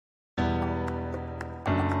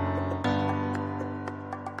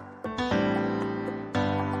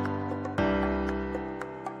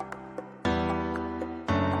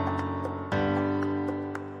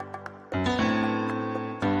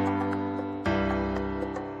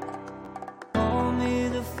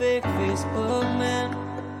fake Facebook man,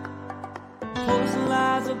 posting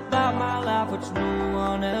lies about my life which no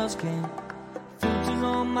one else can. Filters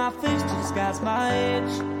on my face to disguise my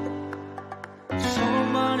age, show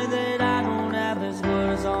money that I don't have, there's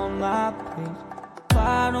words on my page.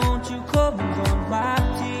 Why don't you come and join my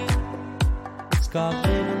team? It's called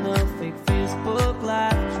living the fake Facebook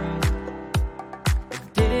life dream.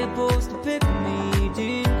 If they post a pic of me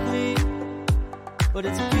eating clean, but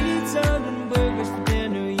it's pizza and burgers for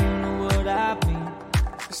dinner, you know what I mean.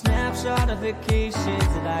 A snapshot of vacations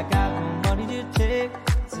that I got no money to take.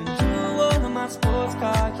 Send you all of my sports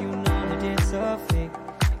car, you know that it's a fake.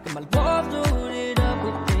 Got my love loaded up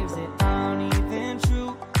with things that aren't even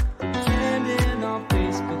true. Pretending on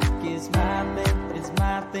Facebook is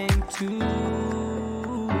my thing to do.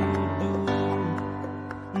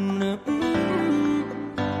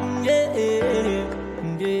 Yeah, yeah,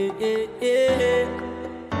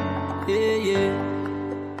 yeah, yeah.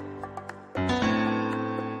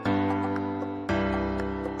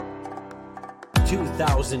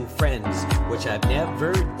 2,000 friends, which I've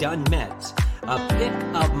never done met. A pic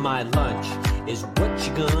of my lunch is what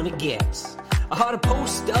you're gonna get. I had a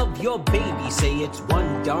post of your baby, say it's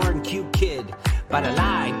one darn cute kid. But I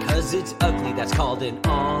lied, cause it's ugly, that's called an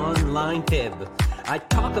online fib. I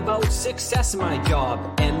talk about success in my job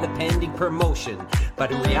and the pending promotion.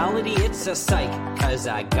 But in reality it's a psych, cause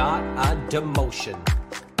I got a demotion.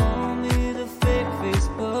 Only the fake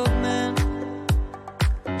Facebook man,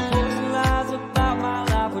 posting lies about my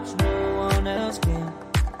life which no one else can.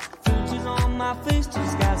 Filters on my face to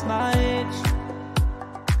disguise my age,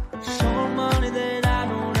 show money that I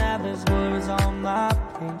don't have, there's words on my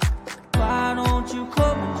page. Why don't you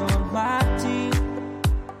come and join my team?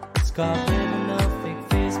 It's called living a fake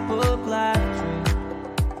Facebook life dream.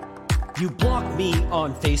 You block me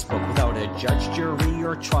on Facebook without a judge, jury,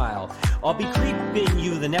 or trial. I'll be creeping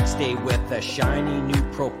you the next day with a shiny new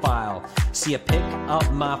profile. See a pic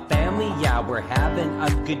of my family? Yeah, we're having a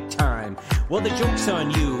good time. Well, the joke's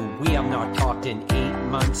on you. We have not talked in 8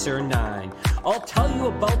 months or 9. I'll tell you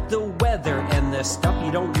about the weather and the stuff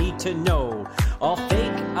you don't need to know. I'll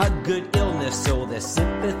fake a good illness so the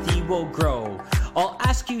sympathy will grow. I'll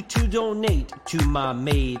ask you to donate to my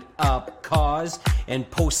made-up cause and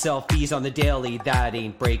post selfies on the daily, that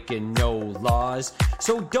ain't breaking no laws.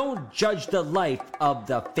 So don't judge the life of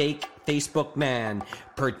the fake Facebook man,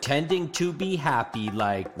 pretending to be happy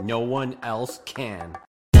like no one else can.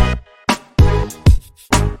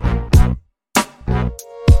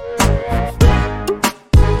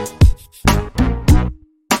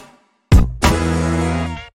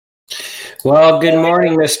 Well, good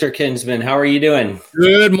morning, Mr. Kinsman. How are you doing?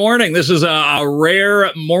 Good morning. This is a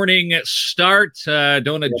rare morning start.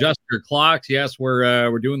 Don't adjust your clocks. Yes,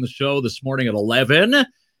 we're doing the show this morning at 11.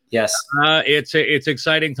 Yes. It's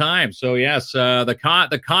exciting time. So yes,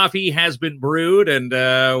 the coffee has been brewed, and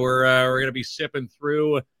we're going to be sipping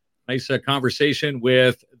through a nice conversation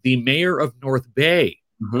with the mayor of North Bay.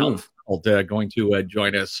 Mm-hmm. Going to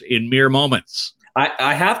join us in mere moments.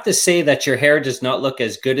 I have to say that your hair does not look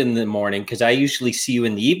as good in the morning, because I usually see you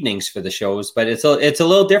in the evenings for the shows, but it's a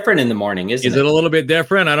little different in the morning, isn't it? Is it a little bit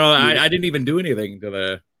different? I don't. I didn't even do anything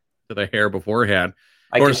to the hair beforehand.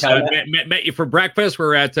 Of course, met you for breakfast.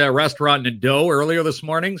 We're at a restaurant in Doe earlier this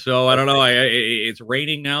morning, so I don't know. It's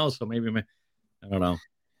raining now, so maybe I don't know.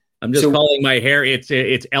 I'm just calling my hair.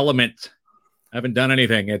 It's Element. I haven't done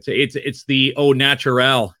anything. It's the au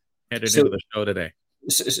naturel headed into the show today.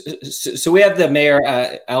 So we have the mayor,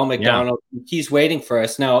 Al McDonald. Yeah. He's waiting for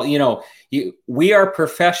us now. You know, we are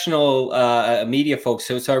professional media folks,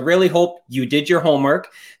 so I really hope you did your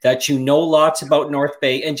homework, that you know lots about North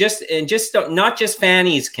Bay, and just not just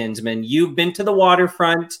fannies, Kinsman. You've been to the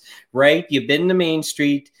waterfront, right? You've been to Main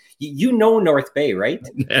Street. You know North Bay, right?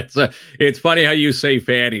 It's funny how you say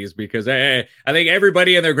fannies, because I think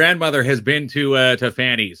everybody and their grandmother has been to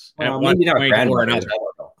fannies. Well, maybe not grandmothers.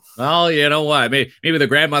 Well, you know what? Maybe the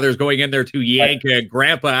grandmother's going in there to yank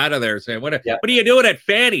grandpa out of there, saying, "What are you doing at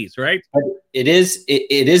Fanny's?" Right? It is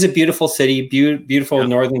a beautiful city, beautiful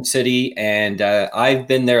northern city, and I've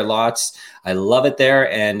been there lots. I love it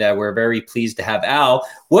there, and we're very pleased to have Al.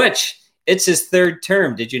 Which it's his third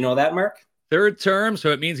term. Did you know that, Mark? Third term, so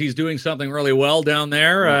it means he's doing something really well down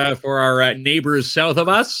there for our neighbors south of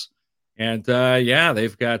us. And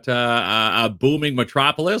they've got a booming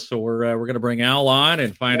metropolis. So we're going to bring Al on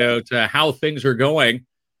and find out how things are going.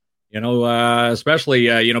 You know, especially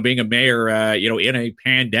being a mayor, in a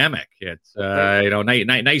pandemic. It's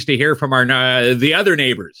nice to hear from the other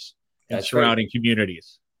neighbors and surrounding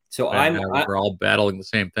communities. So we're all battling the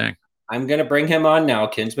same thing. I'm going to bring him on now,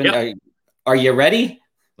 Kinsman. Yep. Are you ready?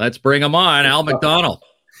 Let's bring him on, Al McDonald.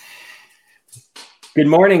 Good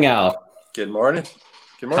morning, Al. Good morning.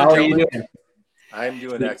 Good morning, How are gentlemen. you doing? I'm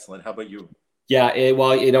doing excellent. How about you? Yeah,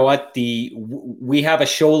 well, you know what? We have a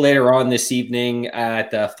show later on this evening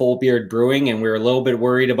at Full Beard Brewing, and we're a little bit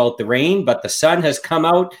worried about the rain, but the sun has come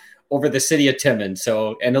out over the city of Timmins.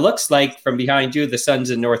 So, and it looks like from behind you, the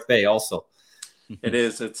sun's in North Bay also. It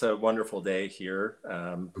is. It's a wonderful day here.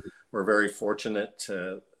 We're very fortunate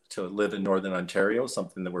to live in Northern Ontario.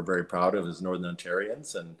 Something that we're very proud of as Northern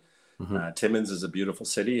Ontarians. And Timmins is a beautiful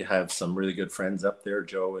city. I have some really good friends up there,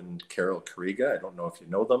 Joe and Carol Kariga. I don't know if you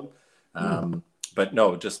know them. But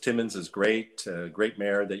no, just Timmins is great. Great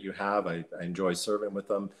mayor that you have. I enjoy serving with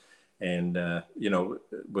them. And, you know,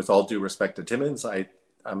 with all due respect to Timmins, I'm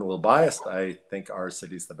a little biased. I think our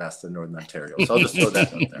city's the best in Northern Ontario. So I'll just throw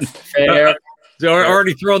that out there. Fair. So we're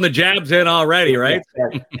already throwing the jabs in already, right?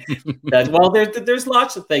 Well, there's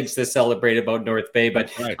lots of things to celebrate about North Bay,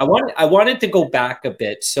 but Right. I wanted to go back a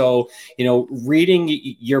bit. So, you know, reading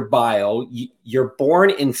your bio, you're born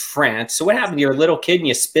in France. So what happened? You're a little kid and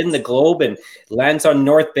you spin the globe and lands on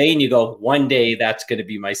North Bay and you go, one day that's going to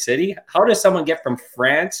be my city. How does someone get from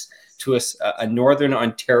France to a Northern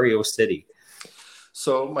Ontario city?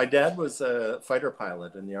 So my dad was a fighter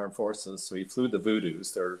pilot in the armed forces. So he flew the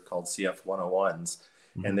Voodoos. They're called CF-101s.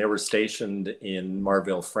 And they were stationed in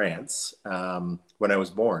Marville, France, when I was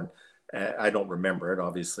born. I don't remember it.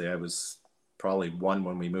 Obviously, I was probably one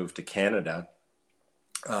when we moved to Canada.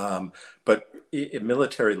 But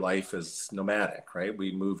military life is nomadic, right?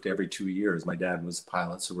 We moved every 2 years. My dad was a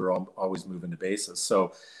pilot, so we were always moving to bases.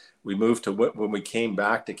 So we moved to, when we came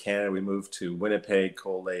back to Canada, we moved to Winnipeg,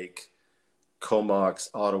 Cold Lake, Comox,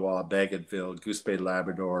 Ottawa, Bagotville, Goose Bay,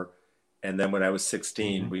 Labrador. And then when I was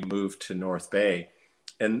 16, we moved to North Bay.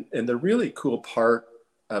 And the really cool part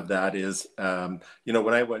of that is, you know,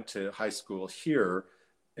 when I went to high school here,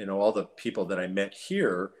 you know, all the people that I met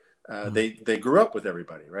here, they grew up with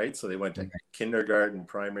everybody, right? So they went to kindergarten,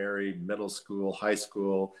 primary, middle school, high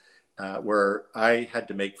school, where I had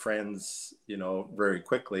to make friends, you know, very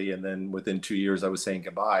quickly. And then within 2 years, I was saying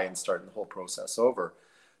goodbye and starting the whole process over.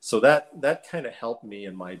 So that kind of helped me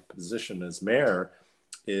in my position as mayor,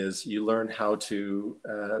 is you learn how to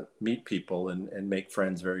meet people and make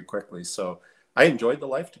friends very quickly. So I enjoyed the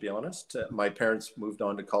life, to be honest. My parents moved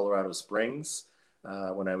on to Colorado Springs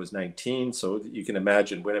when I was 19. So you can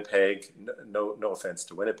imagine Winnipeg, no offense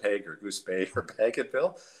to Winnipeg or Goose Bay or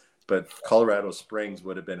Bagotville, but Colorado Springs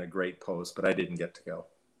would have been a great post, but I didn't get to go.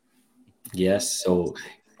 Yes. So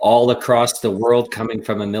all across the world, coming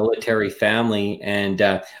from a military family. And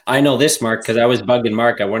I know this, Mark, because I was bugging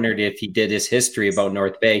Mark. I wondered if he did his history about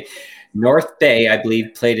North Bay. North Bay, I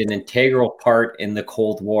believe, played an integral part in the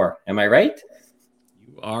Cold War. Am I right?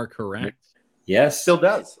 You are correct. Yes. Still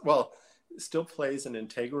does. Well, still plays an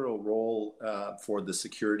integral role for the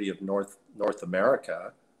security of North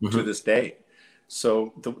America to this day.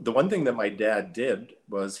 So the one thing that my dad did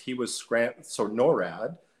was he was so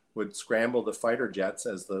NORAD would scramble the fighter jets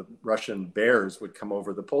as the Russian Bears would come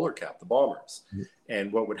over the polar cap, the bombers.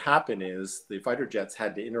 And what would happen is the fighter jets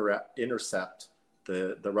had to intercept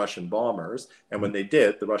the Russian bombers. And when they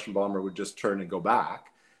did, the Russian bomber would just turn and go back.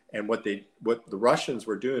 And what the Russians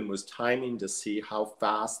were doing was timing to see how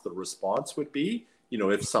fast the response would be, you know,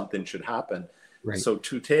 if something should happen. Right. So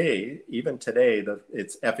even today,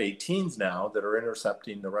 it's F-18s now that are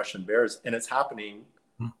intercepting the Russian Bears, and it's happening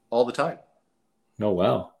all the time. Oh,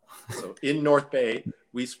 wow. So in North Bay,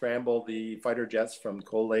 we scramble the fighter jets from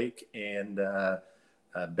Cold Lake and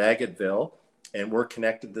Bagotville, and we're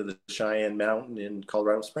connected to the Cheyenne Mountain in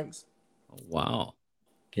Colorado Springs. Oh, wow.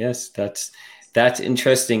 Yes, that's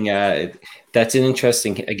interesting. That's an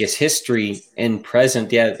interesting, I guess, history and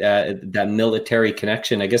present. Yeah, that military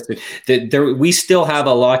connection. I guess we still have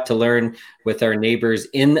a lot to learn with our neighbors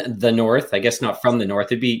in the north. I guess not from the north.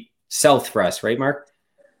 It'd be south for us, right, Mark?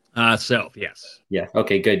 South, yes. Yeah.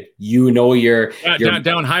 Okay. Good. You know you're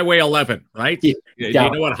down Highway 11, right? Yeah. Do you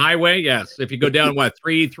know what highway? Yes. If you go down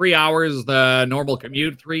three hours, the normal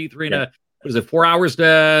commute, 4 hours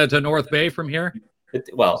to North Bay from here?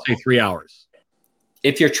 Well, say 3 hours.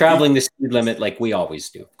 If you're traveling the speed limit like we always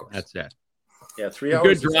do, of course. That's it. Yeah, 3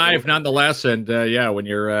 hours. Good drive, nonetheless. And when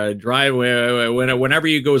you're driving, whenever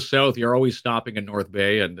you go south, you're always stopping in North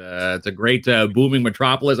Bay, and it's a great booming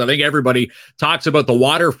metropolis. I think everybody talks about the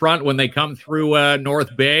waterfront when they come through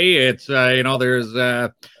North Bay. It's there's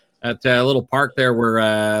that little park there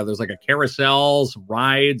where there's like a carousel, some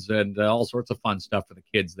rides, and all sorts of fun stuff for the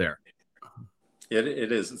kids there.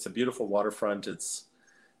 It is. It's a beautiful waterfront. It's,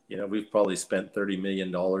 we've probably spent $30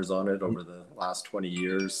 million on it over the last 20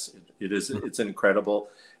 years. It's incredible.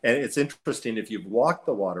 And it's interesting if you've walked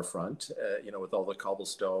the waterfront, with all the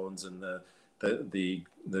cobblestones and the the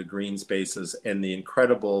green spaces and the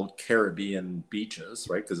incredible Caribbean beaches,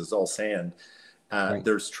 right? Because it's all sand. Right.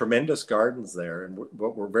 There's tremendous gardens there. And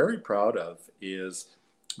what we're very proud of is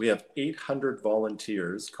we have 800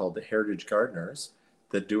 volunteers called the Heritage Gardeners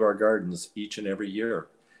that do our gardens each and every year.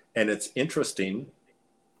 And it's interesting.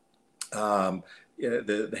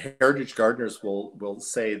 The Heritage Gardeners will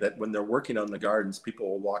say that when they're working on the gardens, people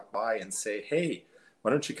will walk by and say, "Hey,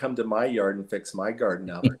 why don't you come to my yard and fix my garden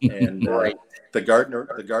up?" And right. the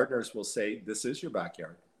gardeners will say, "This is your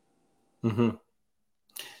backyard." Mm-hmm.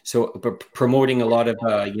 So promoting a lot of,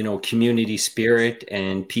 community spirit,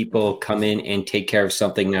 and people come in and take care of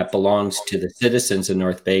something that belongs to the citizens of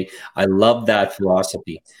North Bay. I love that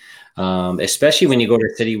philosophy. Especially when you go to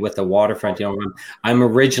a city with a waterfront. I'm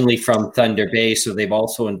originally from Thunder Bay, so they've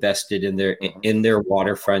also invested in their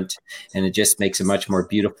waterfront, and it just makes it much more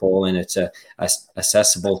beautiful, and it's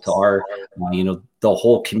accessible to our, the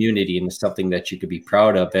whole community, and it's something that you could be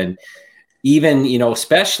proud of. And even,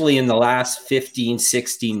 especially in the last 15,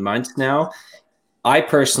 16 months now, I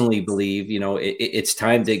personally believe, it's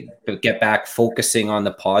time to get back focusing on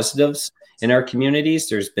the positives in our communities.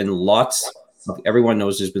 There's been everyone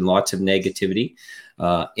knows there's been lots of negativity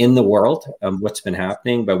in the world of what's been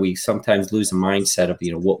happening, but we sometimes lose a mindset of,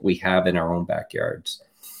 what we have in our own backyards.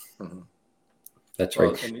 Mm-hmm. That's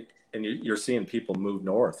right. And you're seeing people move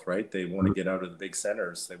north, right? They want to get out of the big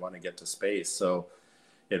centers. They want to get to space. So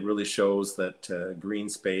it really shows that green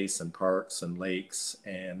space and parks and lakes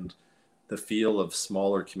and the feel of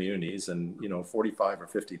smaller communities, and 45 or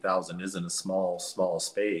 50,000 isn't a small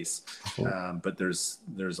space, but there's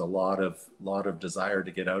a lot of desire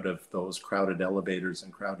to get out of those crowded elevators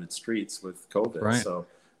and crowded streets with COVID. Right. So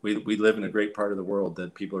we live in a great part of the world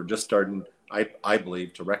that people are just starting, I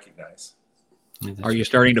believe, to recognize. Are you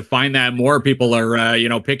starting to find that more people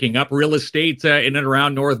are picking up real estate in and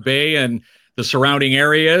around North Bay and the surrounding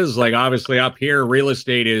areas? Like, obviously up here, real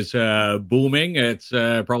estate is booming. It's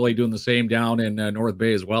probably doing the same down in North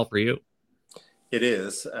Bay as well for you. It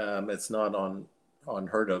is. It's not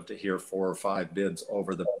unheard of to hear 4 or 5 bids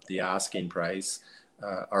over the asking price.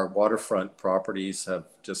 Our waterfront properties have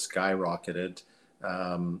just skyrocketed.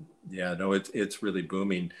 It's really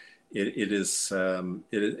booming. It's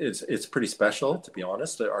pretty special, to be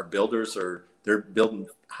honest. Our builders they're building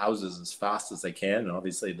houses as fast as they can, and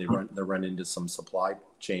obviously they run into some supply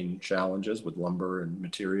chain challenges with lumber and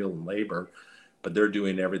material and labor, but they're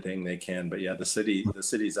doing everything they can. But yeah, the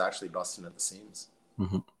city's actually busting at the seams.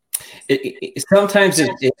 Mm-hmm. Sometimes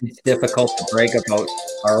it's difficult to brag about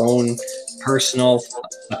our own personal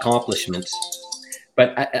accomplishments.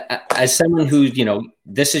 But as someone who,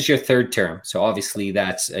 this is your 3rd term, so obviously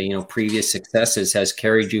that's, previous successes has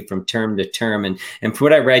carried you from term to term. And from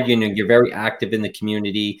what I read, you're very active in the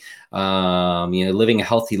community, living a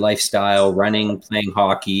healthy lifestyle, running, playing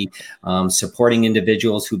hockey, supporting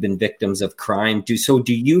individuals who've been victims of crime. Do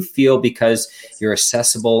you feel because you're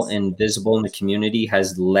accessible and visible in the community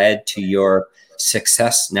has led to your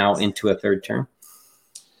success now into a 3rd term?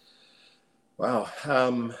 Wow.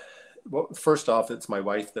 Well, first off, it's my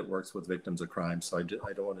wife that works with victims of crime, so I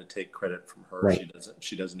don't want to take credit from her. Right.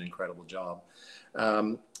 She does an incredible job.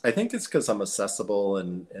 I think it's because I'm accessible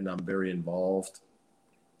and I'm very involved.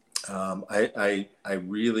 I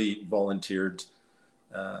really volunteered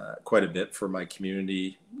quite a bit for my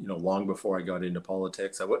community, long before I got into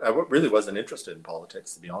politics. I really wasn't interested in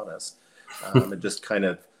politics, to be honest. It just kind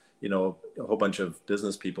of, a whole bunch of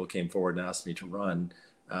business people came forward and asked me to run.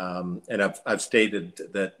 And I've stated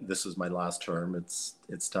that this is my last term.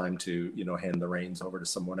 It's time to, hand the reins over to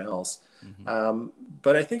someone else. Mm-hmm.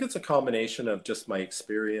 But I think it's a combination of just my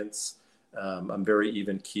experience. I'm very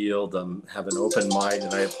even keeled. I have an open mind,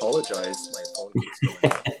 and I apologize. My phone keeps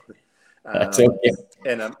going off. That's okay.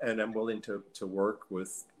 And I'm willing to work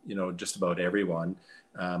with, just about everyone.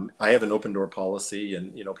 I have an open door policy,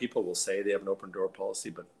 and, people will say they have an open door policy,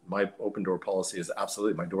 but my open door policy is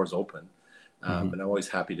absolutely my door's open. And I'm always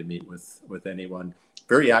happy to meet with anyone.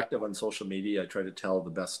 Very active on social media. I try to tell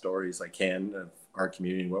the best stories I can of our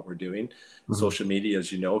community and what we're doing. Mm-hmm. Social media,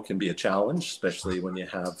 as you know, can be a challenge, especially when you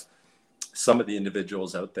have some of the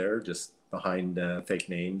individuals out there just behind fake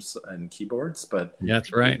names and keyboards. But yeah,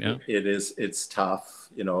 that's right. Yeah. It's tough,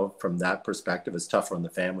 from that perspective. It's tougher on the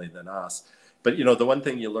family than us. But, the one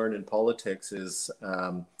thing you learn in politics is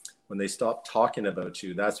when they stop talking about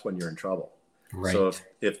you, that's when you're in trouble. Right. So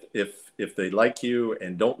if they like you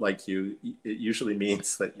and don't like you, it usually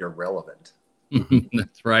means that you're relevant.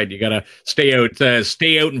 That's right. You got to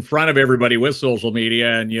stay out in front of everybody with social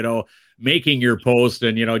media, and making your post,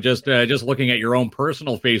 and just looking at your own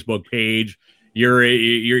personal Facebook page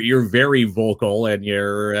you're very vocal, and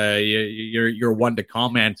you're one to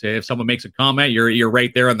comment. If someone makes a comment, you're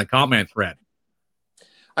right there in the comment thread.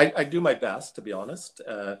 I do my best, to be honest.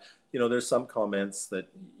 There's some comments that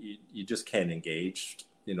you just can't engage,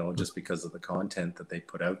 just because of the content that they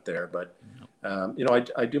put out there. But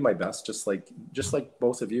I do my best, just like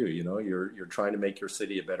both of you. You're trying to make your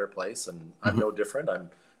city a better place, and I'm no different.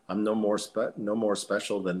 I'm no more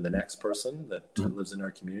special than the next person that lives in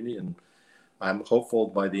our community, and I'm hopeful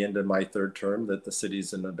by the end of my third term that the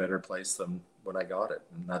city's in a better place than when I got it.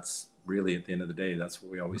 And that's really, at the end of the day, that's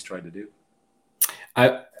what we always try to do.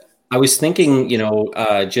 I was thinking,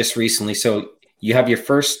 just recently, so you have your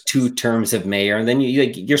first 2 terms of mayor, and then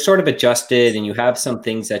you're sort of adjusted, and you have some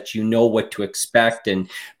things that you know what to expect, and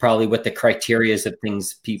probably what the criteria is of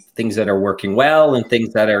things that are working well and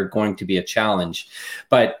things that are going to be a challenge.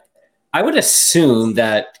 But I would assume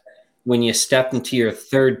that when you stepped into your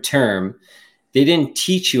third term, they didn't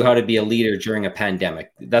teach you how to be a leader during a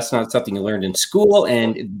pandemic. That's not something you learned in school,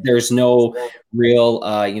 and there's no real,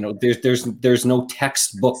 there's no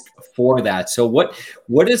textbook for that. So what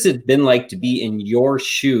has it been like to be in your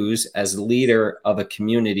shoes as leader of a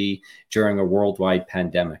community during a worldwide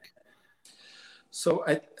pandemic? So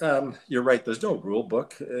you're right. There's no rule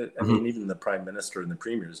book. I mean, even the prime minister and the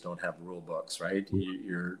premiers don't have rule books, right?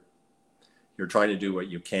 You're trying to do what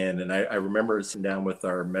you can. And I remember sitting down with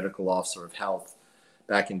our medical officer of health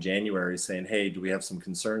back in January saying, hey, do we have some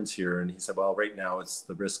concerns here? And he said, well, right now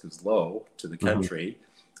the risk is low to the country.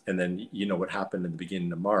 And then what happened in the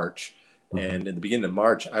beginning of March. And in the beginning of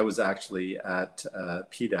March, I was actually at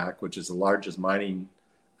PDAC, which is the largest mining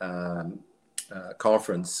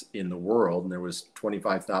conference in the world. And there was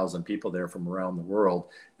 25,000 people there from around the world.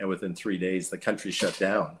 And within 3 days, the country shut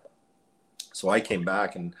down. So I came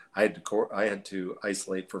back, and I had to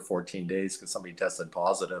isolate for 14 days because somebody tested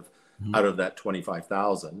positive out of that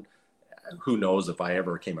 25,000. Who knows if I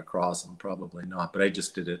ever came across them? Probably not. But I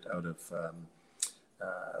just did it out of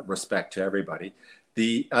respect to everybody.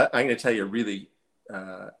 I'm going to tell you a really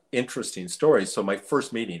interesting story. So my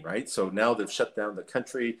first meeting, right? So now they've shut down the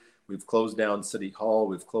country. We've closed down City Hall.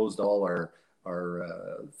 We've closed all our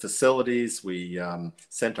facilities. We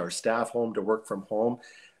sent our staff home to work from home.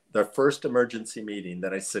 The first emergency meeting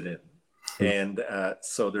that I sit in. And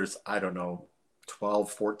so there's,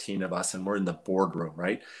 12, 14 of us, and we're in the boardroom,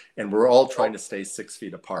 right? And we're all trying to stay 6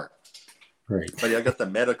 feet apart. Right. But I got the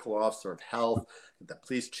medical officer of health, the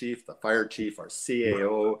police chief, the fire chief, our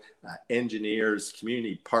CAO, engineers,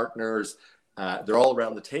 community partners. They're all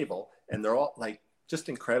around the table, and they're all just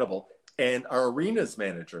incredible. And our arenas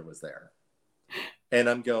manager was there. And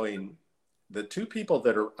I'm going, the 2 people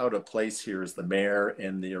that are out of place here is the mayor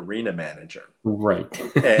and the arena manager. Right.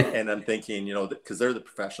 and I'm thinking, because they're the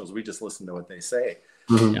professionals, we just listen to what they say.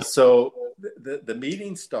 So the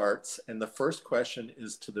meeting starts, and the first question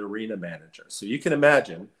is to the arena manager. So you can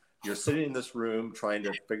imagine you're sitting in this room trying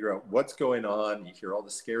to figure out what's going on. You hear all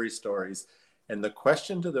the scary stories. And the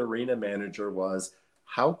question to the arena manager was,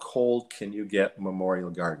 how cold can you get Memorial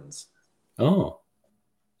Gardens? Oh,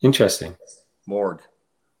 interesting. Morgue.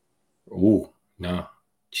 Oh, no.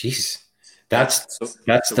 Jeez. That's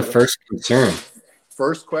the first concern.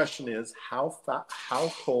 First question is, how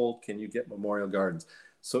cold can you get Memorial Gardens?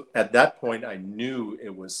 So at that point, I knew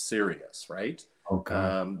it was serious, right? Okay.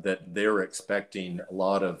 That they were expecting a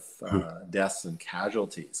lot of deaths and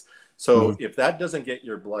casualties. So if that doesn't get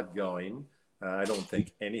your blood going, I don't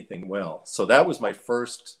think anything will. So that was my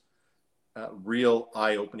first real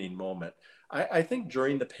eye-opening moment. I think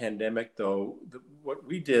during the pandemic, though, what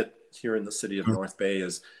we did here in the city of North Bay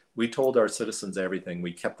is we told our citizens everything.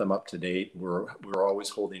 We kept them up to date. We were always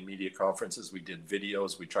holding media conferences. We did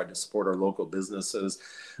videos. We tried to support our local businesses.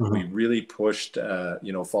 We really pushed,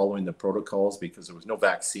 following the protocols because there was no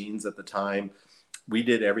vaccines at the time. We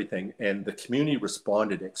did everything, and the community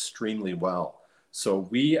responded extremely well. So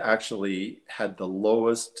we actually had the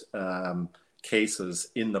lowest cases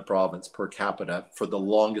in the province per capita for the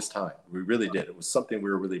longest time. We really did. It was something we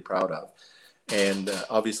were really proud of. And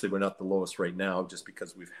obviously we're not the lowest right now just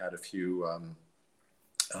because we've had a few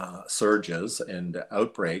surges and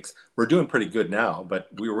outbreaks. We're doing pretty good now, but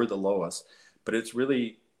we were the lowest. But it's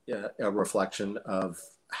really a reflection of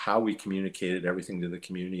how we communicated everything to the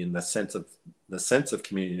community and the sense of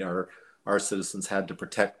community our citizens had to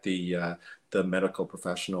protect the medical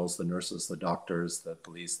professionals, the nurses, the doctors, the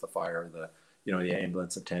police, the fire, the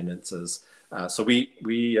ambulance attendants. So we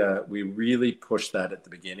really pushed that at the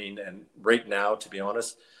beginning. And right now, to be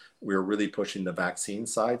honest, we're really pushing the vaccine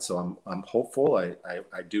side. So I'm hopeful.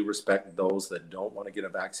 I do respect those that don't want to get a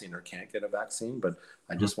vaccine or can't get a vaccine, but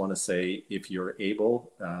I just want to say, if you're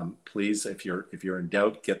able, please, if you're in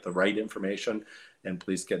doubt, get the right information and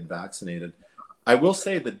please get vaccinated. I will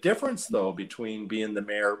say the difference though between being the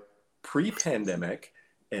mayor pre-pandemic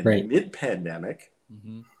and mid-pandemic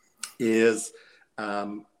is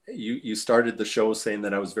you started the show saying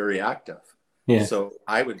that I was very active. Yeah. So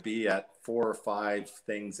I would be at 4 or 5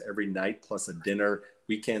 things every night, plus a dinner.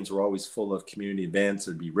 Weekends were always full of community events.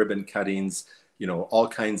 There'd be ribbon cuttings, all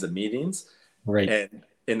kinds of meetings. Right. And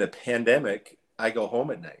in the pandemic, I go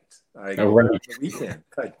home at night. I go home on the weekend.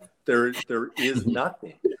 There is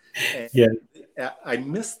nothing. And I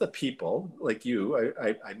miss the people like you.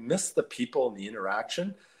 I miss the people and the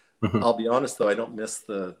interaction. I'll be honest, though, I don't miss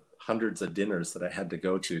the hundreds of dinners that I had to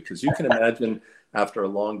go to, because you can imagine after a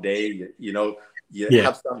long day, you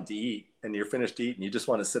have something to eat and you're finished eating. You just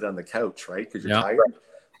want to sit on the couch, right? Because you're tired.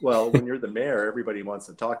 Well, when you're the mayor, everybody wants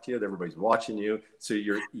to talk to you. Everybody's watching you. So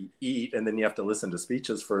you eat, and then you have to listen to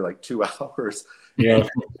speeches for like 2 hours. Yeah.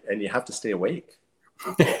 And you have to stay awake.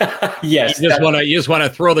 Yes. You just want to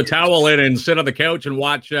throw the towel in and sit on the couch and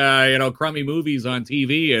watch, crummy movies on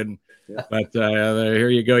TV. But here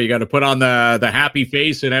you go. You got to put on the happy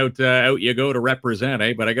face and out you go to represent,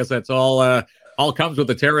 eh? But I guess that's all comes with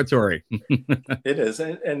the territory. It is.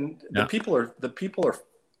 And the people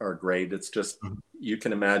are great. It's just, you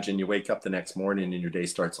can imagine you wake up the next morning and your day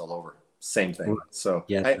starts all over. Same thing. So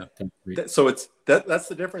that's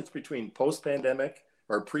the difference between post-pandemic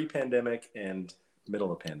or pre-pandemic and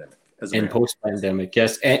middle of pandemic. And post-pandemic,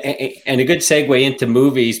 yes. And a good segue into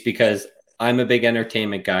movies, because I'm a big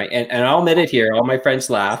entertainment guy. And I'll admit it here, all my friends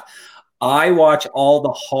laugh. I watch all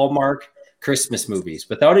the Hallmark Christmas movies.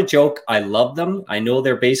 Without a joke, I love them. I know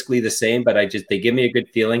they're basically the same, but they give me a good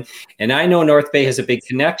feeling. And I know North Bay has a big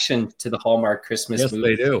connection to the Hallmark Christmas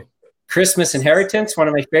movies. Yes, they do. Christmas Inheritance, one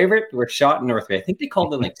of my favorite, were shot in North Bay. I think they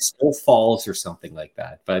called it like Snow Falls or something like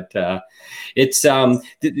that. But it's the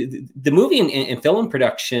movie and film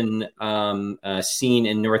production scene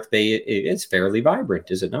in North Bay is fairly vibrant,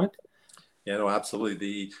 is it not? Yeah, no,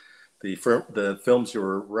 absolutely. The films you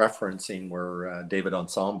were referencing were David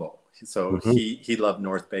Ensemble. So he loved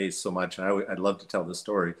North Bay so much. And I'd love to tell the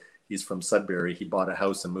story. He's from Sudbury. He bought a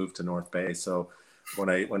house and moved to North Bay. So when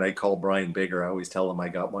I call Brian Bigger, I always tell him I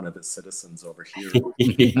got one of his citizens over here.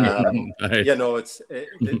 Nice.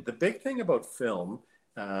 The big thing about film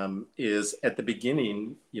is at the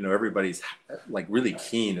beginning, everybody's like really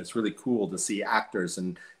keen. It's really cool to see actors,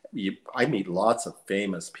 and I meet lots of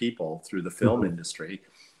famous people through the film industry.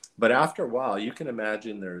 But after a while, you can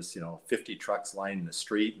imagine there's 50 trucks lining the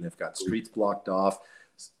street, and they've got streets blocked off.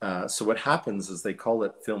 So what happens is they call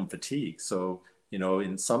it film fatigue. So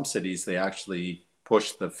in some cities they actually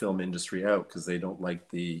push the film industry out because they don't like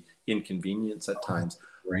the inconvenience at times.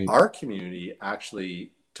 Right. Our community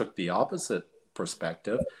actually took the opposite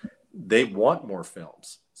perspective. They want more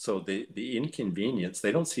films. So the inconvenience,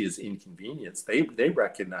 they don't see as inconvenience. They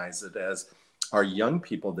recognize it as our young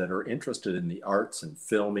people that are interested in the arts and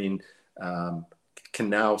filming can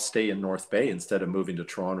now stay in North Bay instead of moving to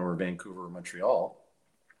Toronto or Vancouver or Montreal.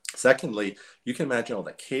 Secondly, you can imagine all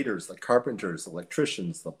the caterers, the carpenters, the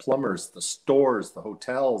electricians, the plumbers, the stores, the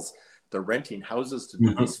hotels, they're renting houses to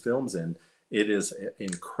do these films in. It is an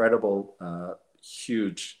incredible,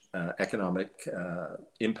 huge economic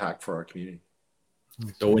impact for our community.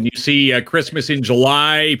 So when you see Christmas in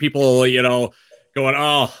July, people, going,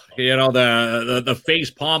 the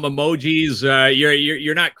face palm emojis,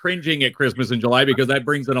 you're not cringing at Christmas in July, because that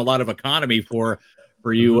brings in a lot of economy for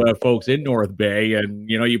you folks in North Bay. And,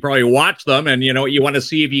 you probably watch them, and, you want to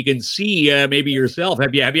see if you can see maybe yourself.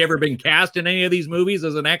 Have you ever been cast in any of these movies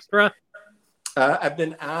as an extra? I've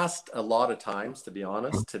been asked a lot of times, to be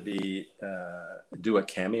honest, to do a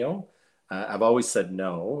cameo. I've always said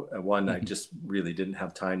no. I just really didn't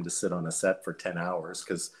have time to sit on a set for 10 hours.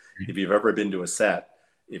 Because if you've ever been to a set,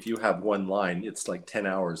 if you have one line, it's like 10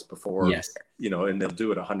 hours before, and they'll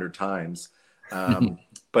do it 100 times.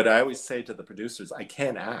 But I always say to the producers, I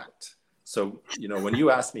can't act. So, when you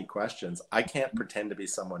ask me questions, I can't pretend to be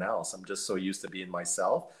someone else. I'm just so used to being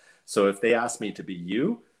myself. So if they ask me to be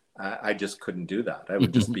you, I just couldn't do that. I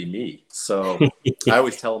would just be me. So I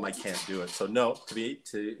always tell them I can't do it. So no,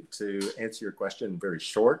 to answer your question in very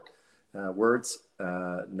short words,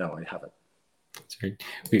 no, I haven't. That's great.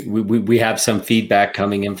 We have some feedback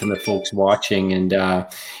coming in from the folks watching, and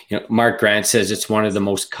Mark Grant says it's one of the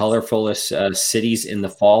most colorfulest cities in the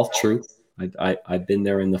fall. True. I've been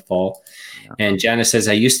there in the fall. And Janice says,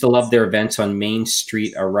 I used to love their events on Main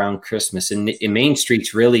Street around Christmas. And Main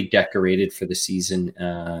Street's really decorated for the season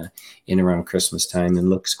in around Christmas time and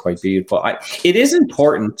looks quite beautiful. It is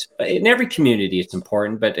important. In every community, it's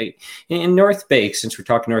important. But in North Bay, since we're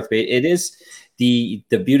talking North Bay, it is the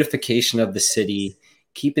beautification of the city,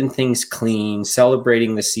 keeping things clean,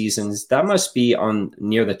 celebrating the seasons. That must be on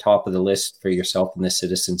near the top of the list for yourself and the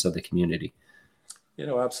citizens of the community.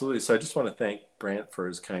 Absolutely. So I just want to thank Brant for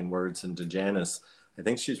his kind words, and to Janice, I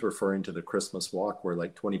think she's referring to the Christmas walk where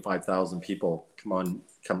like 25,000 people come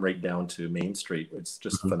right down to Main Street. It's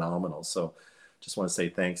just phenomenal. So just want to say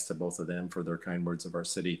thanks to both of them for their kind words of our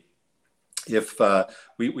city. If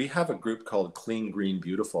we have a group called Clean, Green,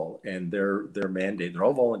 Beautiful, and their mandate, they're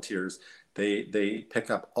all volunteers. They pick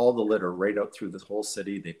up all the litter right out through the whole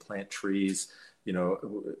city. They plant trees.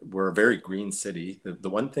 We're a very green city. The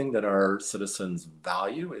one thing that our citizens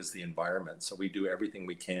value is the environment. So we do everything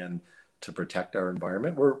we can to protect our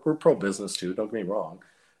environment. We're pro-business too, don't get me wrong.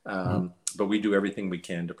 But we do everything we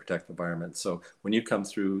can to protect the environment. So when you come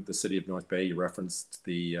through the city of North Bay, you referenced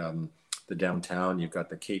the downtown, you've got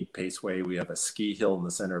the Cape Paceway. We have a ski hill in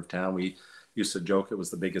the center of town. We used to joke it was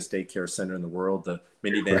the biggest daycare center in the world. The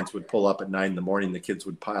minivans would pull up at 9 a.m. The kids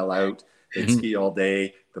would pile out. They'd ski all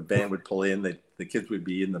day. The van would pull in. The kids would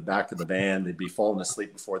be in the back of the van. They'd be falling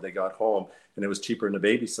asleep before they got home. And it was cheaper than a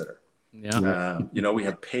babysitter. Yeah. We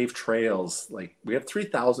have paved trails. Like we have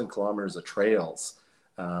 3,000 kilometers of trails.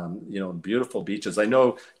 Beautiful beaches. I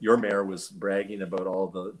know your mayor was bragging about all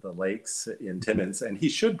the lakes in Timmins, and he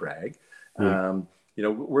should brag.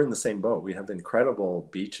 We're in the same boat. We have incredible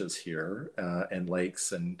beaches here and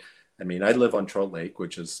lakes. And I mean, I live on Trout Lake,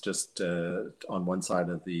 which is just on one side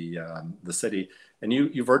of the city. And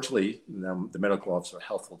you virtually, the medical officer of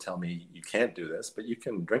health will tell me you can't do this, but you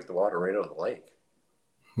can drink the water right out of the lake.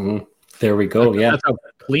 There we go. Yeah. That's how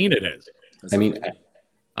clean it is. I mean,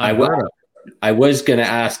 I was going to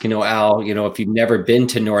ask, Al, if you've never been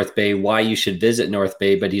to North Bay, why you should visit North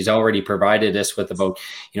Bay, but he's already provided us with about,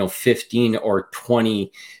 15 or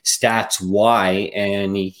 20 stats why,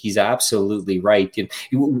 and he's absolutely right.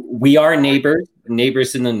 We are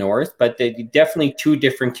neighbors in the north, but they're definitely two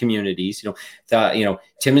different communities.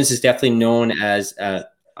 Timmins is definitely known as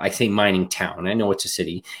I say mining town. I know it's a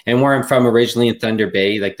city. And where I'm from originally in Thunder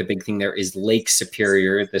Bay, like the big thing there is Lake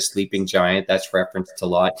Superior, the sleeping giant. That's referenced a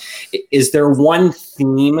lot. Is there one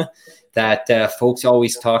theme that folks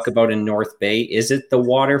always talk about in North Bay? Is it the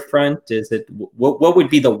waterfront? Is it what would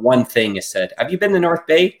be the one thing you said? Have you been to North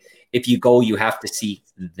Bay? If you go, you have to see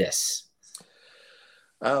this.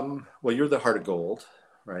 Well, you're the heart of gold,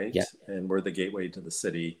 right? Yeah. And we're the gateway to the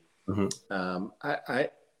city. Mm-hmm.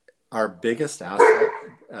 Our biggest asset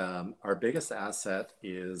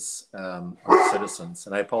is our citizens.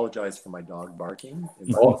 And I apologize for my dog barking.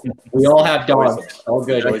 We all have dogs. All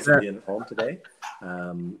good. Joyce being at home today.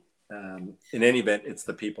 In any event, it's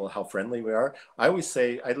the people, how friendly we are. I always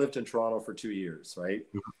say I lived in Toronto for 2 years, right?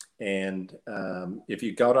 And if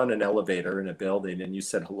you got on an elevator in a building and you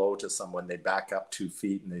said hello to someone, they back up 2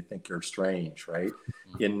 feet and they think you're strange, right?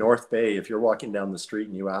 In North Bay, if you're walking down the street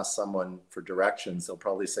and you ask someone for directions, they'll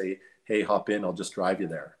probably say, hey, hop in, I'll just drive you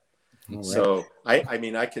there. Right. So I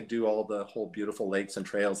mean, I could do all the whole beautiful lakes and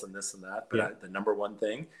trails and this and that, but the number one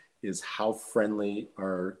thing is how friendly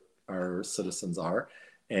our citizens are.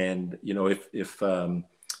 And,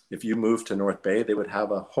 if you moved to North Bay, they would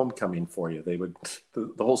have a homecoming for you. They would,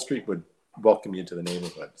 the whole street would welcome you into the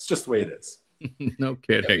neighborhood. It's just the way it is. No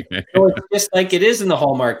kidding. So it's just like it is in the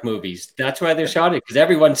Hallmark movies. That's why they're shot it, because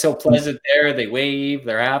everyone's so pleasant there. They wave,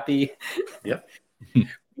 they're happy. Yep.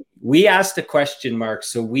 We asked a question, Mark.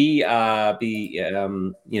 So we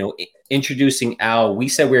introducing Al. We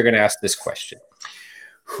said we were going to ask this question: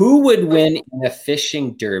 who would win in a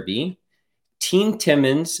fishing derby? Team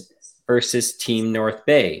Timmins versus Team North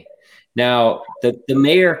Bay. Now, the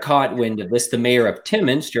mayor caught wind of this. The mayor of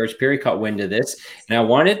Timmins, George Perry, caught wind of this. And I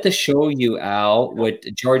wanted to show you, Al, what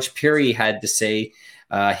George Perry had to say,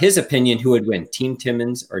 his opinion, who would win, Team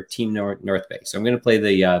Timmins or Team North Bay. So I'm going to play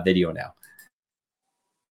the video now.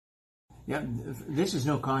 Yeah, this is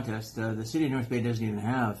no contest. The city of North Bay doesn't even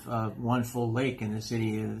have one full lake in the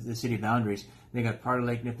city boundaries. They got part of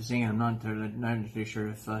Lake Nipissing, and I'm not entirely sure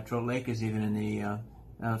if Trout Lake is even in the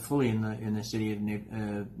fully in the city of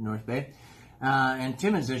North Bay. And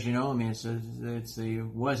Timmins, as you know, I mean,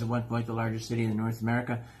 was at one point the largest city in North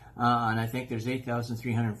America, and I think there's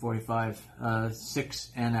 8,345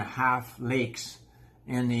 6.5 lakes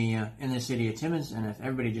in the city of Timmins, and if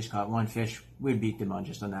everybody just caught one fish, we'd beat them on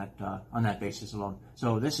that basis alone.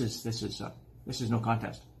 So this is no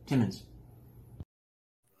contest. Timmins.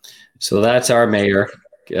 So that's our mayor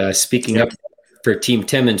speaking up for Team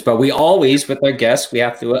Timmins. But we always, with our guests, we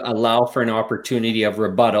have to allow for an opportunity of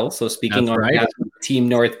rebuttal. So speaking That's on right. behalf of Team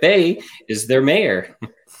North Bay is their mayor.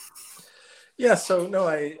 Yeah, so no,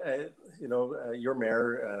 your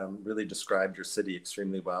mayor really described your city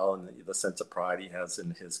extremely well, and the sense of pride he has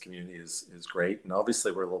in his community is great. And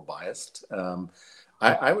obviously, we're a little biased.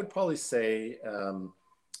 I would probably say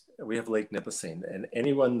we have Lake Nipissing, and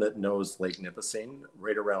anyone that knows Lake Nipissing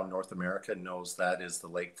right around North America knows that is the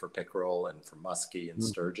lake for pickerel and for muskie and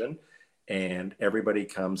sturgeon. And everybody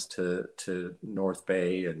comes to North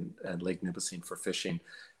Bay and Lake Nipissing for fishing.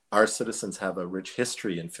 Our citizens have a rich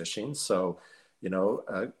history in fishing. So,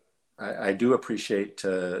 I do appreciate,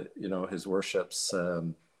 his worship's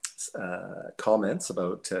comments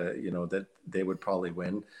about, that they would probably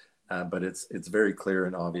win. But it's very clear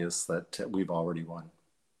and obvious that we've already won.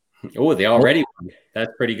 Oh, they already won.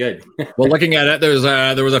 That's pretty good. Well, looking at it, there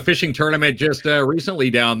was a fishing tournament just recently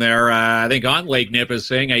down there, I think on Lake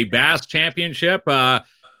Nipissing, a bass championship.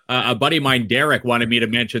 A buddy of mine, Derek, wanted me to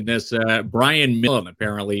mention this. Brian Millen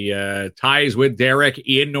apparently ties with Derek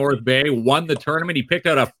in North Bay, won the tournament. He picked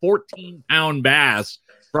out a 14-pound bass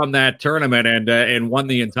from that tournament and won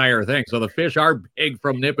the entire thing. So the fish are big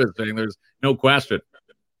from Nipissing. There's no question.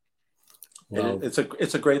 Well, it's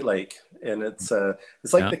a great lake, and it's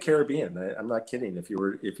like the Caribbean. I'm not kidding. If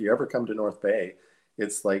you ever come to North Bay,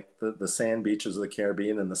 it's like the sand beaches of the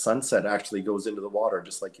Caribbean, and the sunset actually goes into the water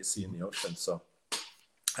just like you see in the ocean. So.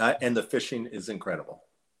 And the fishing is incredible.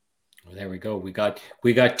 Well, there we go. We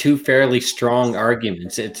got two fairly strong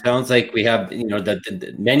arguments. It sounds like we have,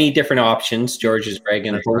 the many different options. George is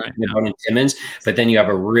bragging about in Timmins, but then you have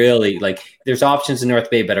a really there's options in North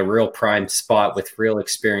Bay, but a real prime spot with real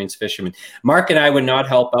experienced fishermen. Mark and I would not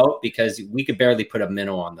help out because we could barely put a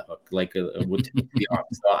minnow on the hook. To be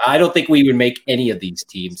honest, so I don't think we would make any of these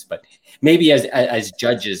teams, but maybe as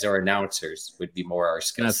judges or announcers would be more our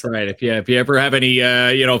skill. That's right. If you ever have any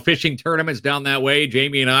fishing tournaments down that way,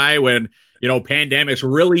 Jamie and I, when pandemics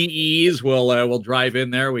really ease, we'll drive in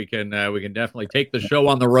there. We can definitely take the show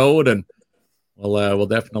on the road, and we'll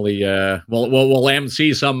definitely we'll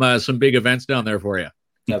MC some big events down there for you.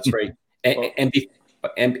 That's right.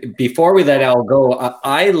 And before we let Al go,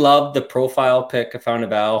 I love the profile pic I found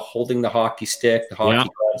of Al holding the hockey stick, the hockey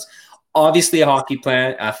gloves. Obviously a hockey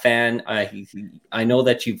fan. I know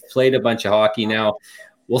that you've played a bunch of hockey now.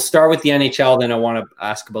 We'll start with the NHL, then I want to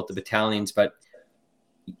ask about the battalions, but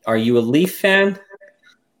are you a Leaf fan?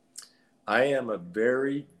 I am a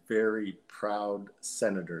very, very proud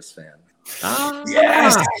Senators fan.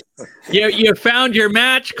 Yes. You found your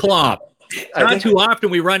match, Klopp. Not too often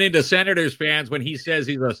we run into Senators fans when he says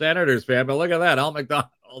he's a Senators fan, but look at that, Al McDonald,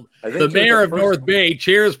 the mayor of North Bay,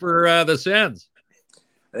 cheers for the Sens.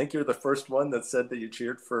 I think you're the first one that said that you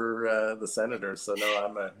cheered for the Senators. So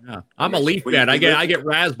no, I'm a Leaf fan. I get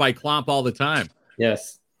razzed by Klomp all the time.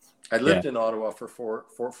 Yes. I lived in Ottawa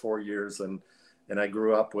for four years, and I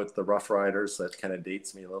grew up with the Rough Riders. That kind of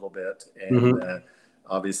dates me a little bit, and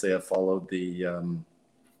obviously I followed the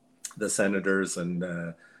Senators,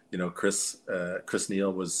 and Chris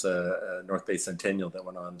Neal was North Bay Centennial that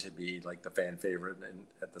went on to be like the fan favorite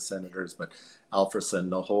at the Senators, but Alfredsson,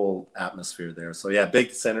 the whole atmosphere there. So yeah,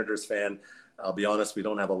 big Senators fan. I'll be honest, we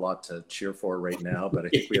don't have a lot to cheer for right now, but I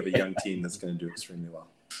think we have a young team that's going to do extremely well.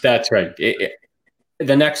 That's right.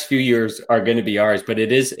 The next few years are going to be ours, but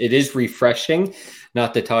it is refreshing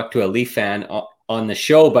not to talk to a Leaf fan on the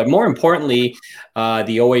show, but more importantly,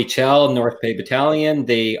 the OHL North Bay Battalion,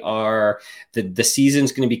 they are the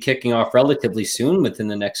season's going to be kicking off relatively soon, within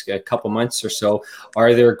the next couple months or so.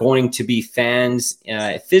 Are there going to be fans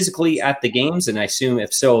physically at the games? And I assume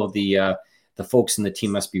if so, the folks in the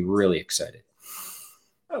team must be really excited.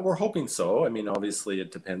 We're hoping so. I mean, obviously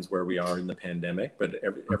it depends where we are in the pandemic, but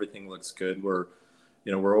everything looks good. We're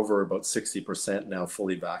over about 60% now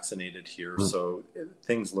fully vaccinated here. So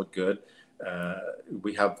things look good.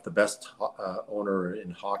 We have the best owner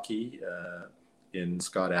in hockey in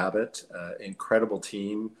Scott Abbott, incredible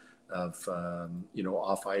team of,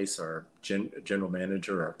 off ice, our general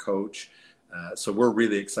manager, our coach. So we're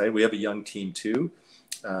really excited. We have a young team too.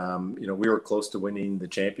 We were close to winning the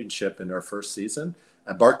championship in our first season.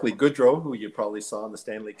 Barclay Goodrow, who you probably saw in the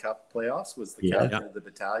Stanley Cup playoffs, was the captain of the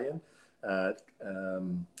battalion.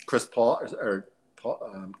 Chris Paul.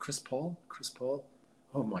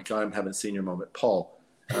 Oh my God, I'm having a senior moment. Paul.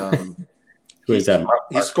 Who is that?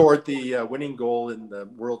 He scored the winning goal in the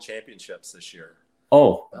World Championships this year.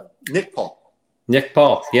 Oh, Nick Paul. Nick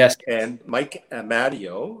Paul, yes. And Mike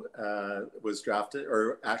Matteo was drafted,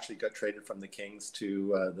 or actually got traded from the Kings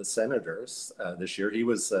to the Senators this year. He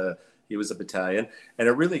he was a battalion. And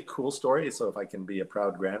a really cool story. So if I can be a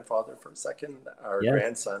proud grandfather for a second, our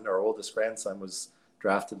grandson, our oldest grandson, was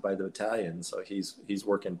drafted by the battalion. So he's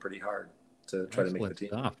working pretty hard to try to make the team.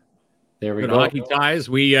 Stuff. There we Good go. hockey ties.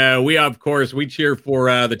 We of course we cheer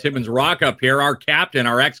for the Timmins Rock up here. Our captain,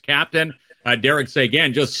 our ex-captain, Derek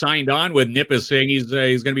Sagan, just signed on with Nipissing. He's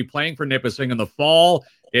going to be playing for Nipissing in the fall.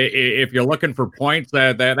 If you're looking for points,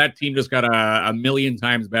 that team just got a million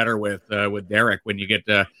times better with Derek. When you get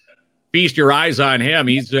to feast your eyes on him,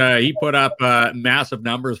 he put up massive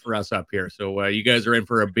numbers for us up here. So you guys are in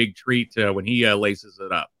for a big treat when he laces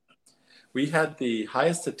it up. We had the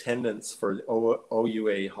highest attendance for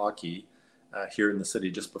OUA hockey here in the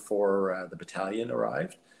city just before the battalion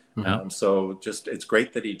arrived. So it's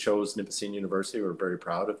great that he chose Nipissing University. We're very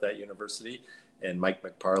proud of that university. And Mike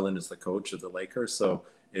McParland is the coach of the Lakers. So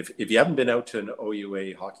if you haven't been out to an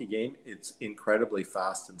OUA hockey game, it's incredibly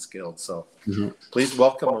fast and skilled. So please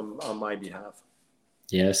welcome him on my behalf.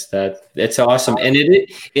 Yes, that's awesome. And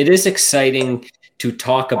it is exciting to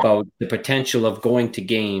talk about the potential of going to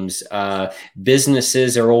games.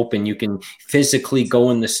 Businesses are open. You can physically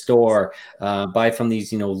go in the store, buy from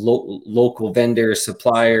these, local vendors,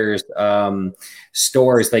 suppliers,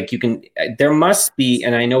 stores. Like there must be,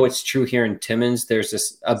 and I know it's true here in Timmins,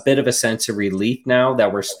 there's a bit of a sense of relief now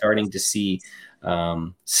that we're starting to see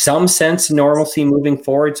some sense of normalcy moving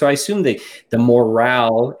forward. So I assume the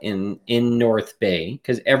morale in North Bay,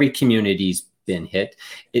 because every community's been hit,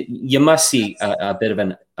 you must see a bit of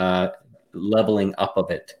an leveling up of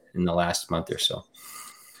it in the last month or so.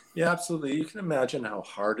 Yeah, absolutely. You can imagine how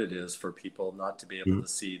hard it is for people not to be able to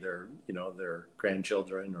see their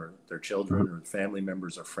grandchildren or their children or family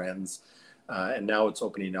members or friends. And now it's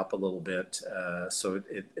opening up a little bit. So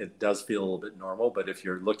it does feel a little bit normal. But if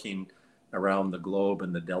you're looking around the globe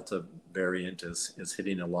and the Delta variant is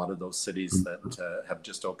hitting a lot of those cities that have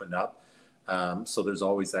just opened up. So there's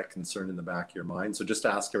always that concern in the back of your mind. So just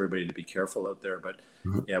ask everybody to be careful out there. But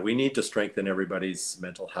yeah, we need to strengthen everybody's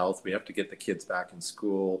mental health. We have to get the kids back in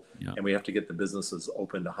school and we have to get the businesses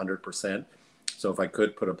opened 100%. So if I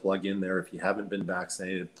could put a plug in there, if you haven't been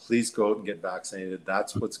vaccinated, please go out and get vaccinated.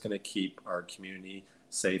 That's what's going to keep our community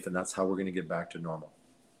safe. And that's how we're going to get back to normal.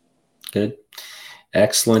 Good.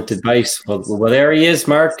 Excellent advice. Well, there he is,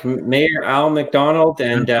 Mark, Mayor Al McDonald.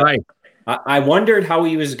 And I wondered how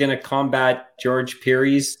he was going to combat George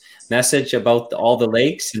Peary's message about all the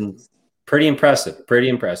lakes, and pretty impressive,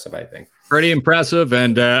 I think. Pretty impressive.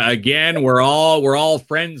 And again, we're all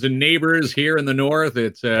friends and neighbors here in the north.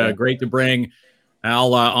 It's great to bring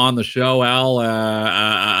Al on the show. Al,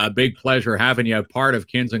 a big pleasure having you a part of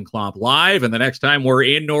Kins and Klomp Live. And the next time we're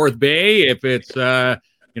in North Bay, if it's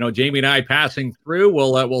Jamie and I passing through,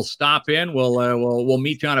 we'll stop in. We'll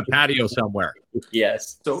meet you on a patio somewhere.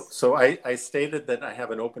 Yes. So I stated that I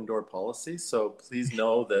have an open door policy. So please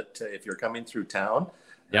know that if you're coming through town,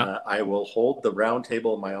 I will hold the round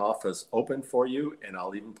table in my office open for you, and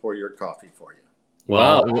I'll even pour your coffee for you.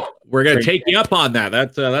 Well, we're going to take you up on that.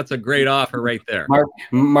 That's a great offer right there.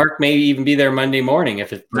 Mark may even be there Monday morning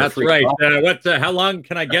if it's. That's right. How long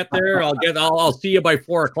can I get there? I'll see you by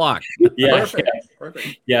 4:00. Yeah,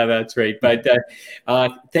 perfect. Yeah, that's right. But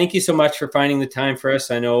thank you so much for finding the time for us.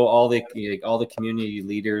 I know all the community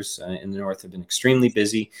leaders in the north have been extremely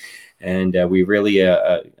busy, and we really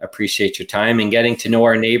appreciate your time and getting to know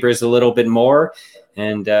our neighbors a little bit more.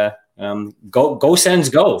 And go Sens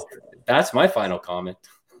go. That's my final comment.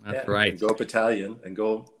 That's right. Go Battalion and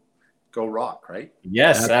go Rock, right?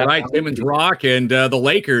 Yes, that's right. Timmins Rock and the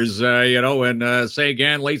Lakers, and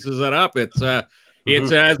Sagan laces it up. It's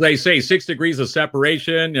as they say, 6 degrees of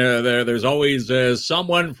separation. There's always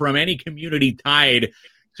someone from any community tied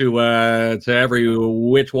to every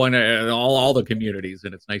which one, all the communities,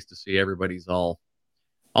 and it's nice to see everybody's all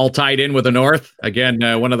tied in with the North. Again,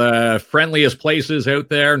 one of the friendliest places out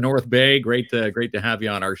there, North Bay. Great to have you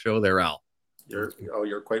on our show there, Al.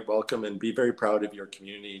 You're quite welcome, and be very proud of your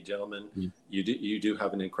community, gentlemen. You do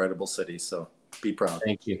have an incredible city, so be proud.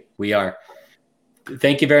 Thank you. We are.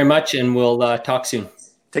 Thank you very much, and we'll talk soon.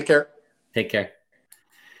 Take care. Take care.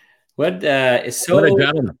 What is so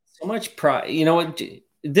much pride?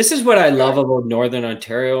 This is what I love about Northern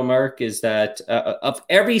Ontario, Mark, is that of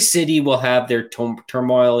every city will have their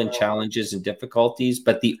turmoil and challenges and difficulties,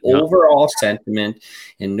 but the overall sentiment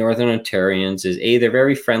in Northern Ontarians is they're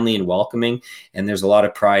very friendly and welcoming, and there's a lot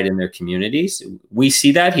of pride in their communities. We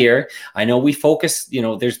see that here. I know we focus,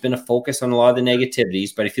 there's been a focus on a lot of the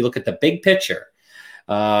negativities, but if you look at the big picture,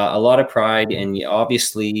 A lot of pride, and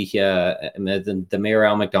obviously the Mayor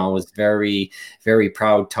Al McDonald was very, very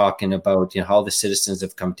proud, talking about how the citizens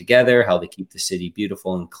have come together, how they keep the city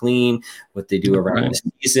beautiful and clean, what they do around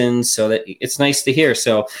the seasons. So that it's nice to hear.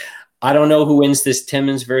 So I don't know who wins this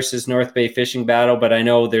Timmins versus North Bay fishing battle, but I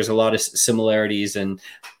know there's a lot of similarities, and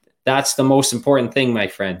that's the most important thing, my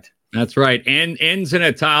friend. That's right. And ends in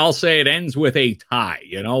a tie. I'll say it ends with a tie.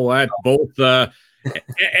 You know what? Both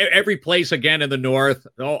every place again in the north,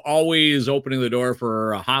 always opening the door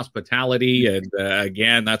for hospitality. And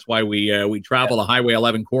again, that's why we travel the Highway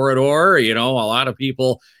 11 corridor. A lot of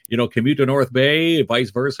people commute to North Bay,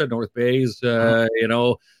 vice versa. North Bay's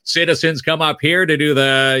citizens come up here to do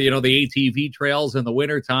the ATV trails in the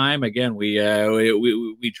wintertime. Again,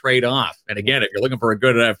 we trade off. And again, if you're looking for a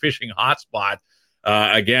good fishing hotspot,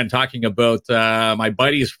 again, talking about my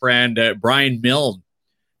buddy's friend Brian Milne,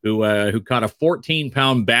 who caught a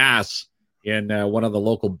 14-pound bass in one of the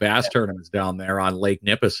local bass tournaments down there on Lake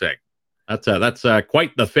Nipissing. That's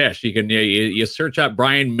quite the fish. You can you search up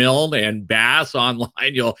Brian Milne and bass online.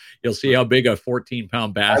 You'll see how big a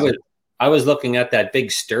 14-pound bass is. I was looking at that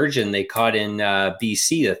big sturgeon they caught in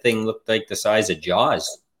BC. The thing looked like the size of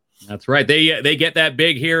Jaws. That's right. They get that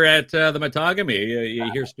big here at the Matagami.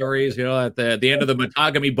 You hear stories, at the end of the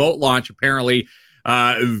Matagami boat launch, apparently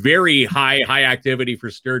very high activity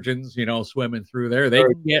for sturgeons, swimming through there. They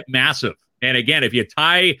can get massive. And again, if you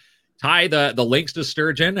tie the links to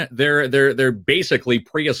sturgeon, they're basically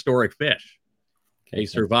prehistoric fish. They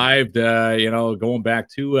survived, going back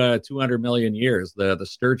to 200 million years. The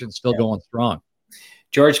sturgeon's still going strong.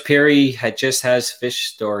 George Perry has fish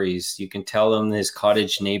stories. You can tell him his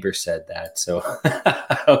cottage neighbor said that. So,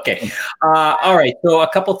 okay. All right. So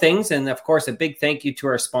a couple things. And of course, a big thank you to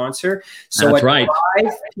our sponsor. So That's at right.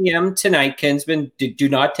 5 p.m. tonight, Kinsman, do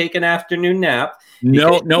not take an afternoon nap.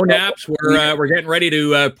 No naps. We're getting ready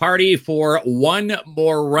to party for one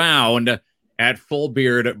more round at Full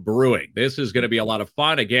Beard Brewing. This is going to be a lot of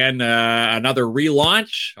fun. Again, another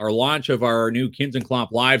relaunch, our launch of our new Kins and Klomp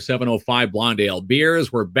Live 705 Blonde Ale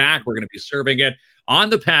beers. We're back. We're going to be serving it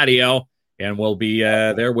on the patio, and we'll be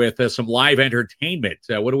there with some live entertainment.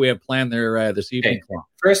 What do we have planned there this evening? Okay.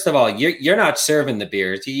 First of all, you're not serving the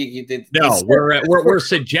beers. No, we're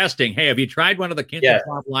suggesting. Hey, have you tried one of the Kins and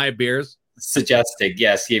Klomp Live beers? Suggested,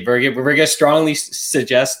 yes. We're going to strongly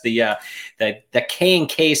suggest the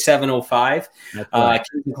K&K 705, right.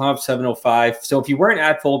 Kins and Klomp 705. So if you weren't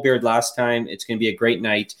at Full Beard last time, it's going to be a great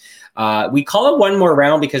night. We call it one more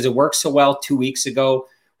round because it worked so well 2 weeks ago.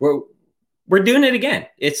 We're doing it again.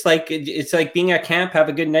 It's like being at camp, have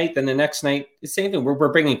a good night, then the next night, the same thing.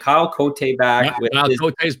 We're bringing Kyle Cote back. Kyle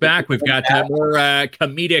Cote's back. We've got more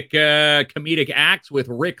comedic acts with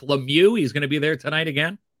Rick Lemieux. He's going to be there tonight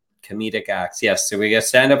again. Comedic acts, yes. So we got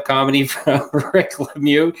stand-up comedy from Rick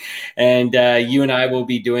Lemieux, and you and I will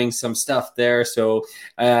be doing some stuff there. So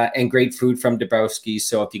and great food from Dabrowski.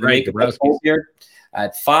 So if you can make it here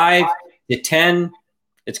at 5 to 10,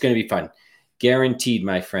 it's going to be fun, guaranteed,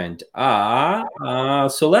 my friend.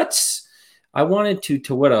 So I wanted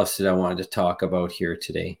to. What else did I want to talk about here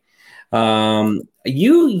today?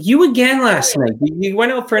 You again last night. You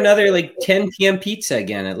went out for another 10 p.m. pizza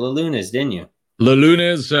again at La Luna's, didn't you? La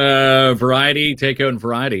Luna's variety, takeout and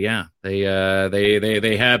variety. Yeah,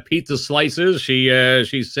 they have pizza slices.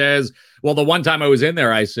 She says, well, the one time I was in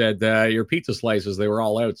there, I said your pizza slices, they were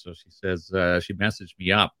all out. So she says she messaged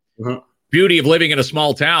me up. Mm-hmm. Beauty of living in a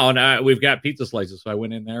small town, we've got pizza slices. So I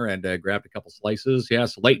went in there and grabbed a couple slices.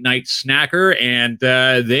 Yes, late night snacker, and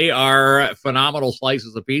they are phenomenal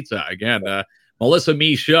slices of pizza. Again, Melissa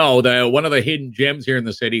Michaud, one of the hidden gems here in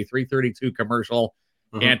the city, 332 Commercial.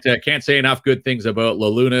 Mm-hmm. Can't say enough good things about La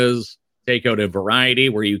Luna's takeout and variety,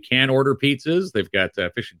 where you can order pizzas. They've got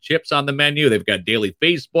fish and chips on the menu. They've got daily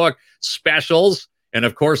Facebook specials, and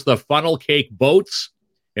of course the funnel cake boats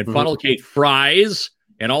and funnel cake fries,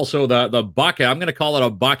 and also the bucket. I'm going to call it a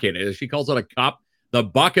bucket. She calls it a cup. The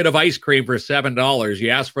bucket of ice cream for $7. You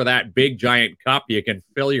ask for that big giant cup, you can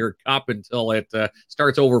fill your cup until it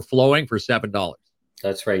starts overflowing for $7.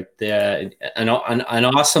 That's right. An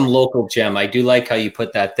awesome local gem. I do like how you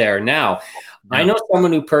put that there. Now, I know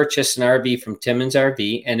someone who purchased an RV from Timmins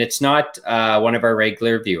RV, and it's not one of our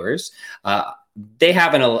regular viewers. They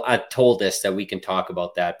haven't told us that we can talk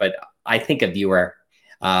about that, but I think a viewer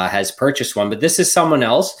has purchased one. But this is someone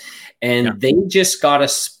else, and they just got a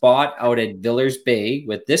spot out at Villers Bay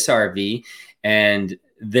with this RV, and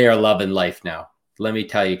they're loving life now. Let me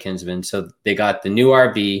tell you, Kinsman. So they got the new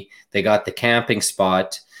RV, they got the camping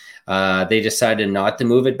spot. They decided not to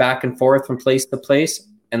move it back and forth from place to place.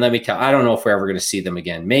 And let me tell, I don't know if we're ever going to see them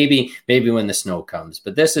again. Maybe when the snow comes.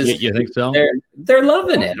 But this is, You think so? They're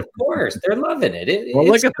loving it. Of course, they're loving it. Well,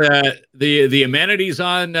 look at the amenities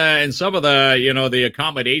on and some of the the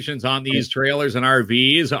accommodations on these trailers and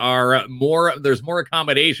RVs are more. There's more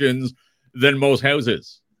accommodations than most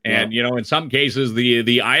houses, and in some cases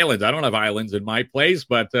the islands. I don't have islands in my place,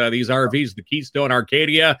 but these RVs, the Keystone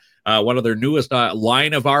Arcadia, one of their newest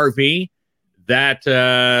line of RV. That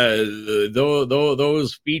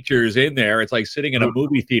those features in there, it's like sitting in a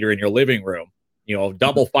movie theater in your living room.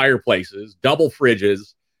 Double fireplaces, double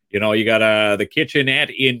fridges. You got the kitchenette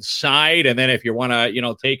inside, and then if you want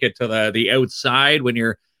to, take it to the outside when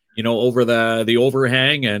you're, over the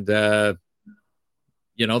overhang and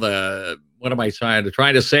what am I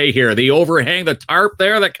trying to say here? The overhang, the tarp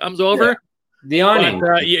there that comes over the awning.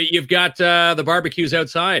 But, you've got the barbecues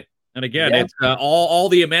outside. And again, it's all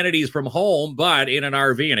the amenities from home, but in an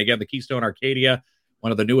RV. And again, the Keystone Arcadia,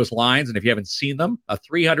 one of the newest lines. And if you haven't seen them, a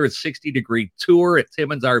 360-degree tour at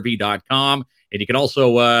timmonsrv.com. And you can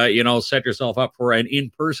also, set yourself up for an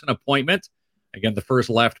in-person appointment. Again, the first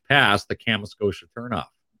left past the Kamoskosia turnoff.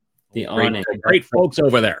 The awning. Great folks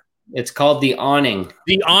over there. It's called the awning.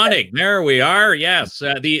 The awning. There we are. Yes,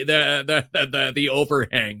 the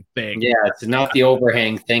overhang thing. Yeah, it's not the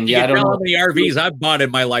overhang thing. I don't know how many RVs I've bought in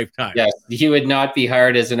my lifetime. Yes, you would not be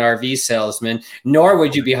hired as an RV salesman, nor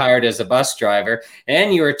would you be hired as a bus driver,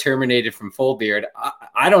 and you were terminated from Full Beard.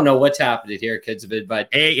 I don't know what's happening here, kids, but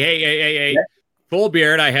hey. Yeah. Full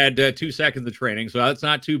Beard, I had 2 seconds of training, so that's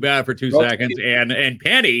not too bad for 2 seconds. And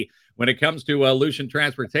Penny, when it comes to Lucian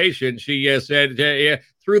Transportation, she said,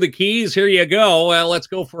 through the keys, here you go. Let's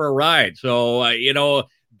go for a ride. So,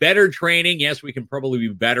 better training. Yes, we can probably be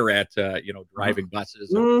better at, driving buses.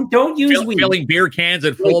 Don't use filling beer cans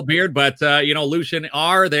at Full Beard. But, Lucian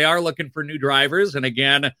they are looking for new drivers. And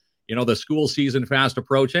again, the school season fast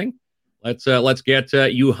approaching. Let's get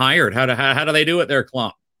you hired. How do they do it there,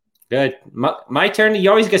 Clump? Good. My turn. You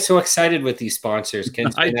always get so excited with these sponsors, Ken.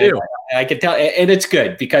 I do. I can tell, and it's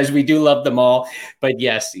good because we do love them all. But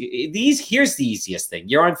yes, here's the easiest thing.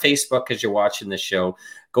 You're on Facebook because you're watching the show.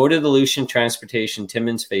 Go to the Lucian Transportation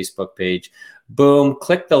Timmins Facebook page. Boom,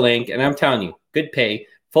 click the link, and I'm telling you, good pay,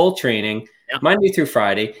 full training, Monday through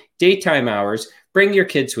Friday, daytime hours. Bring your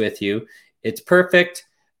kids with you. It's perfect,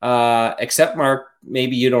 except Mark.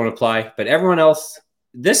 Maybe you don't apply, but everyone else.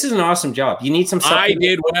 This is an awesome job. You need some. I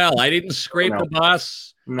did well. I didn't scrape the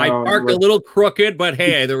bus. I parked a little crooked, but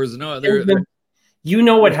hey, there was no. You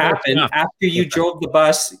know what happened after you drove the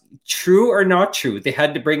bus? True or not true? They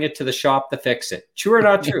had to bring it to the shop to fix it. True or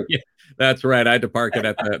not true? Yeah, that's right. I had to park it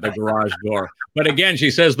at the garage door. But again,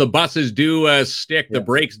 she says the buses do stick. The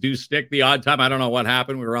brakes do stick the odd time. I don't know what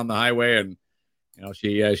happened. We were on the highway and.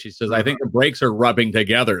 She says, I think the brakes are rubbing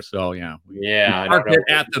together. So, we parked it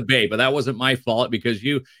at the bay, but that wasn't my fault because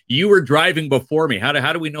you were driving before me. How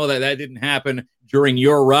do we know that didn't happen during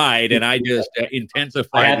your ride? And I just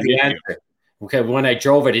intensified. I had the answer. Okay, when I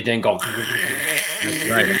drove it didn't go. That's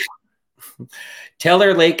right.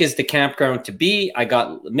 Taylor Lake is the campground to be. I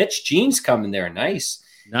got Mitch Jeans coming there. Nice.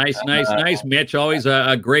 Mitch, always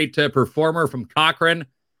a great performer from Cochrane.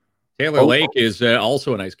 Taylor Lake is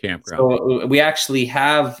also a nice campground. So we actually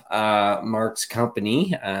have Mark's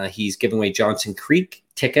company. He's giving away Johnson Creek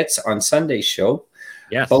tickets on Sunday's show.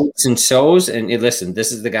 Yes. Boats and sews. And listen,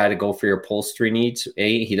 this is the guy to go for your upholstery needs.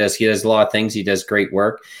 He does a lot of things. He does great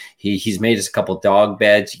work. He's made us a couple dog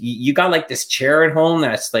beds. You got like this chair at home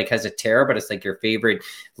that's like has a tear, but it's like your favorite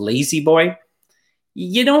lazy boy.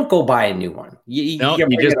 You don't go buy a new one. You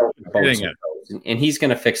just and he's going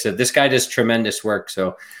to fix it. This guy does tremendous work.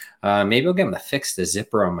 So maybe I'll get him to fix the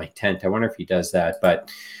zipper on my tent. I wonder if he does that,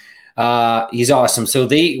 but he's awesome. So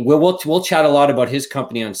we'll chat a lot about his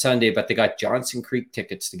company on Sunday, but they got Johnson Creek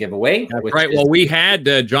tickets to give away. That's right. Well, we had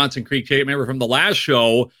Johnson Creek ticket. Remember from the last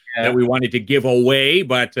show that we wanted to give away,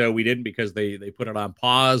 but we didn't because they put it on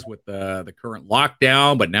pause with the current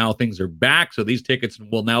lockdown. But now things are back, so these tickets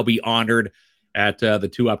will now be honored at the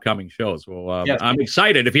two upcoming shows. Well, I'm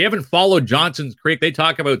excited. If you haven't followed Johnson's Creek, they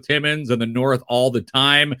talk about Timmins and the North all the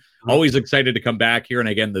time. Always excited to come back here. And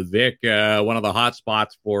again, the Vic, one of the hot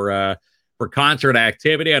spots for concert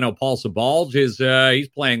activity. I know Paul Sabalge is he's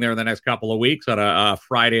playing there in the next couple of weeks on a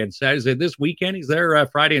Friday and Saturday. This weekend he's there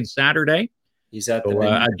Friday and Saturday. He's at the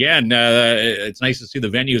venue. Again, it's nice to see the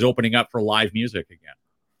venues opening up for live music again.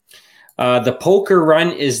 The poker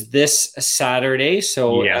run is this Saturday.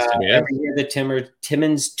 So yes, every year the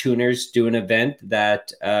Timmins Tuners do an event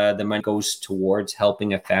that the money goes towards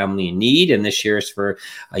helping a family in need. And this year is for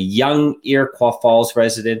a young Iroquois Falls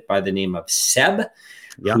resident by the name of Seb,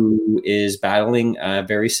 who is battling a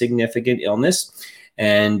very significant illness.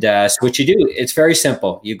 And so what you do, it's very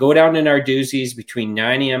simple. You go down in our doozies between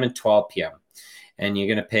 9 a.m. and 12 p.m. and you're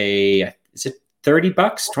going to pay, is it $30,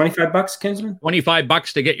 $25, Kinsman?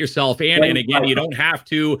 $25 to get yourself in. And again, you don't have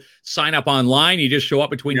to sign up online. You just show up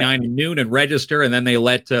between 9 and noon and register, and then they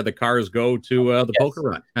let the cars go to the poker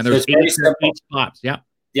run. And there's eight spots. Yeah.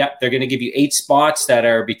 Yeah, they're going to give you 8 spots that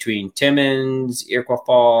are between Timmins, Iroquois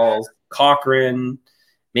Falls, Cochrane,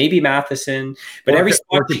 maybe Matheson. But every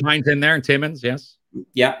spot Porcupine's in there in Timmins, yes.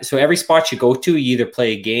 Yeah, so every spot you go to, you either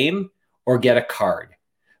play a game or get a card.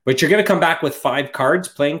 But you're going to come back with 5 cards,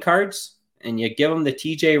 playing cards, and you give them. The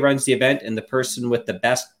TJ runs the event, and the person with the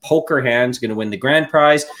best poker hand is going to win the grand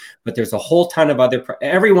prize. But there's a whole ton of other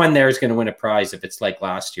everyone there is going to win a prize if it's like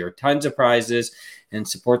last year. Tons of prizes, and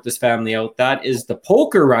support this family out. That is the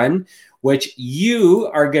poker run, which you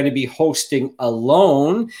are going to be hosting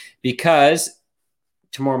alone, because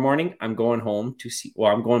tomorrow morning I'm going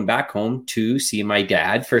back home to see my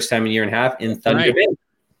dad, first time in a year and a half, in Thunder Bay.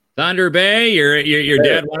 Thunder Bay, your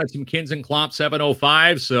dad wanted some Kins and Klomp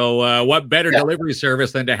 705. So what better delivery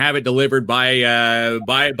service than to have it delivered by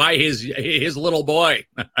his little boy?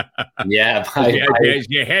 As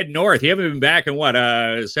you head north, you haven't been back in what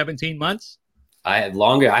 17 months? I had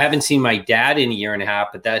longer. I haven't seen my dad in a year and a half,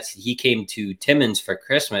 but he came to Timmins for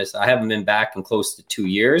Christmas. I haven't been back in close to 2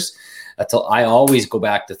 years. I always go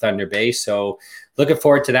back to Thunder Bay. So looking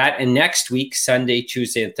forward to that. And next week, Sunday,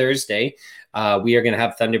 Tuesday, and Thursday, we are going to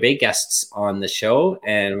have Thunder Bay guests on the show,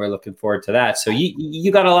 and we're looking forward to that. So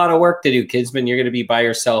you got a lot of work to do, Kinsman. You're going to be by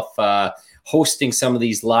yourself hosting some of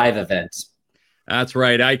these live events. That's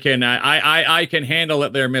right. I can handle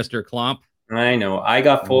it there, Mr. Klomp. I know. I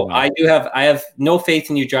got full. I have no faith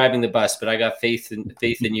in you driving the bus, but I got faith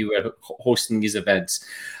in you hosting these events.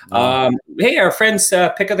 Hey, our friends,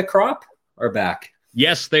 Pick of the Crop are back.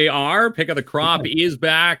 Yes, they are. Pick of the Crop is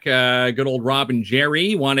back. Good old Rob and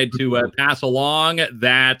Jerry wanted to pass along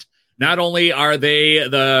that not only are they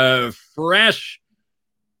the freshest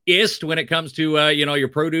when it comes to your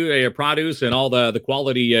produce and all the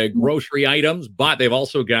quality grocery items, but they've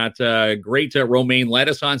also got great romaine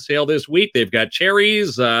lettuce on sale this week. They've got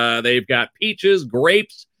cherries, they've got peaches,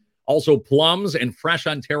 grapes, also plums, and fresh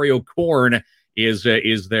Ontario corn is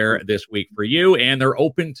there this week for you. And they're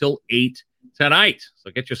open till 8 tonight.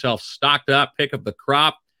 So get yourself stocked up. Pick up the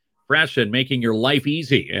Crop, fresh and making your life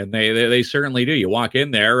easy. And they certainly do. You walk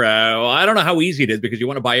in there. I don't know how easy it is because you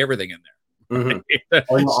want to buy everything in there.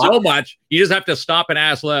 Mm-hmm. So much. You just have to stop and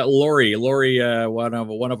ask Lori, one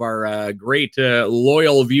of our great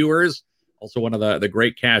loyal viewers, also one of the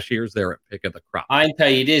great cashiers there at Pick of the Crop. I tell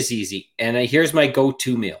you, it is easy. And here's my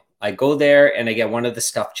go-to meal. I go there and I get one of the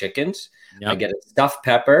stuffed chickens. Yep. I get a stuffed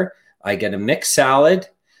pepper. I get a mixed salad.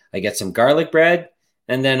 I get some garlic bread.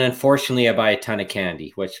 And then, unfortunately, I buy a ton of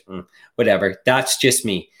candy, which, whatever. That's just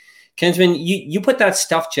me. Kinsman, you put that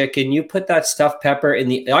stuffed chicken, you put that stuffed pepper all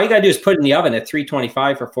you got to do is put it in the oven at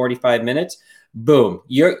 325 for 45 minutes. Boom.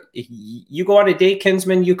 You go on a date,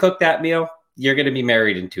 Kinsman, you cook that meal, you're going to be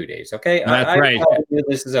married in 2 days. Okay. That's right.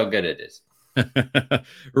 This is how good it is.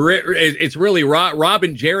 It's really Rob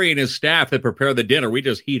and Jerry and his staff that prepare the dinner. We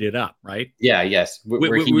just heat it up, right? Yeah. Yes. We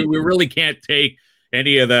really can't take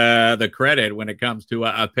any of the credit when it comes to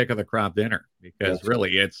a Pick of the Crop dinner, because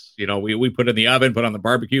really it's, we put in the oven, put on the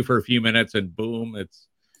barbecue for a few minutes, and boom,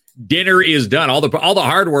 dinner is done. All the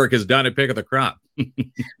hard work is done at Pick of the Crop.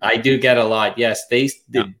 I do get a lot. Yes. They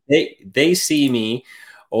see me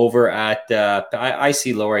over at I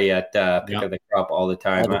see Lori at Pick of the Crop all the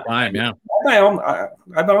time. Yeah.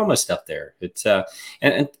 I buy all my stuff there. It's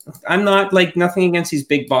and I'm not like, nothing against these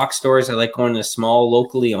big box stores. I like going to small,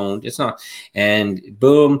 locally owned. It's not, and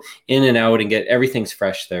boom, in and out, and get everything's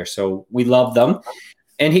fresh there. So we love them.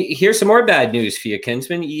 And here's some more bad news for you,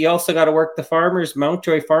 Kinsman. You also got to work the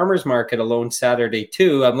Mountjoy Farmers Market alone Saturday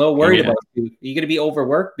too. I'm a little worried about you. Are you going to be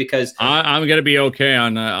overworked? Because I'm going to be okay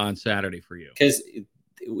on Saturday for you, because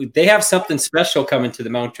they have something special coming to the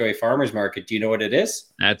Mountjoy Farmers Market. Do you know what it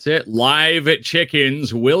is? That's it. Live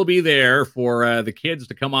chickens will be there for the kids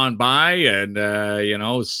to come on by and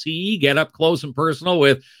get up close and personal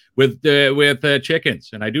with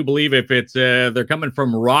chickens. And I do believe if it's they're coming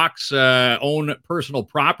from Rock's own personal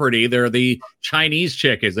property, they're the Chinese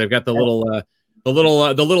chickens. They've got the little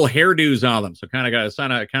hairdos on them. So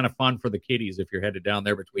kind of fun for the kiddies if you're headed down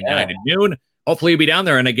there between 9 and noon. Hopefully you'll be down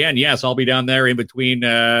there. And again, yes, I'll be down there in between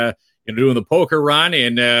doing the poker run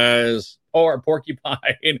and Porcupine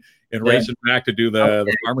and racing back to do the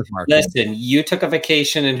farmers market. Listen, you took a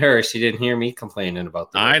vacation in her. She didn't hear me complaining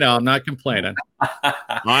about that. I know. I'm not complaining.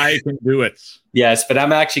 I can do it. Yes, but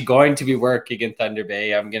I'm actually going to be working in Thunder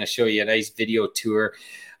Bay. I'm going to show you a nice video tour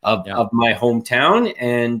of my hometown.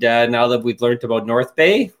 And now that we've learned about North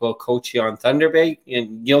Bay, we'll coach you on Thunder Bay,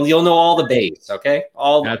 and you'll know all the bays. Okay,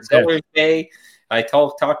 all the Governor's Bay. I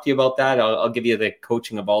talk to you about that. I'll give you the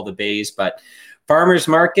coaching of all the bays. But farmers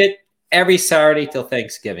market every Saturday till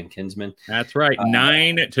Thanksgiving, Kinsman. That's right,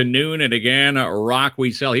 9 to noon, and again, Rock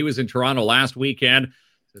We Sell. He was in Toronto last weekend.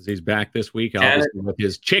 Says he's back this week, obviously, with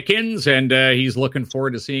his chickens, and he's looking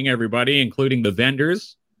forward to seeing everybody, including the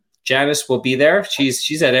vendors. Janice will be there.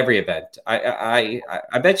 She's at every event. I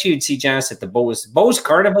bet you'd see Janice at the Bows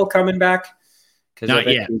Carnival coming back. Not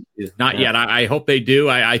yet. Not yet. I hope they do.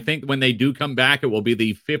 I think when they do come back, it will be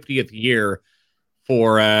the 50th year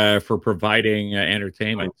for providing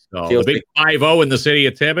entertainment. So the big 5-0 in the city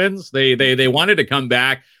of Timmins. They wanted to come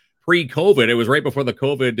back pre-COVID. It was right before the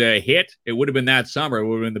COVID hit. It would have been that summer. It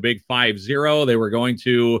would have been the big 5-0. They were going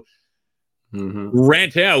to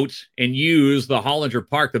rent out and use the Hollinger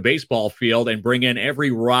Park, the baseball field, and bring in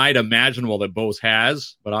every ride imaginable that Bose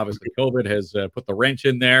has. But obviously COVID has put the wrench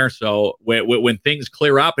in there. So when things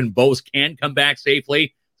clear up and Bose can come back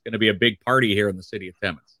safely, it's going to be a big party here in the city of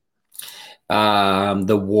Timmins.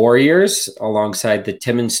 The Warriors, alongside the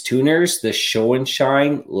Timmins Tuners, the Show and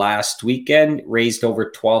Shine last weekend raised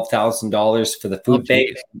over $12,000 for the food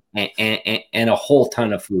bank and a whole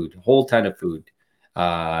ton of food.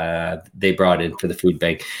 They brought in for the food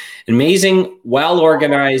bank. Amazing,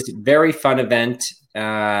 well-organized, very fun event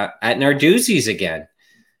at Narduzzi's again,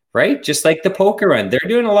 right? Just like the poker run. They're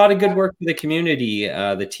doing a lot of good work for the community,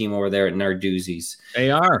 the team over there at Narduzzi's.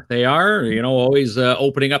 They are, always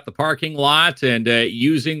opening up the parking lot and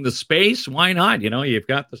using the space. Why not? You've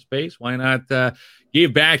got the space. Why not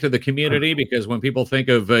give back to the community? Because when people think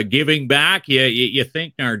of giving back, you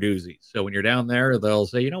think Narduzzi's. So when you're down there, they'll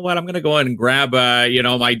say, you know what, I'm going to go ahead and grab,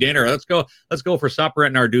 my dinner. Let's go for supper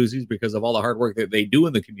at Narduzzi's because of all the hard work that they do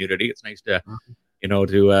in the community. It's nice to,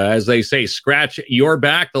 as they say, scratch your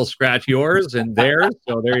back, they'll scratch yours and theirs.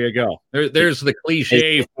 So there you go. There's the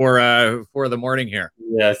cliche for the morning here.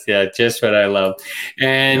 Yes, yeah, just what I love.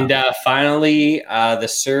 And finally, the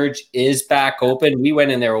Surge is back open. We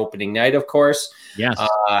went in there opening night, of course. Yes.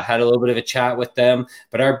 Had a little bit of a chat with them.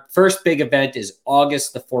 But our first big event is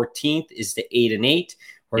August the 14th, is the 8 and 8.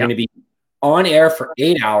 We're going to be on air for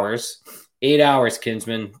 8 hours. 8 hours,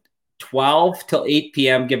 Kinsman. 12 till 8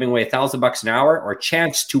 p.m. giving away $1,000 an hour, or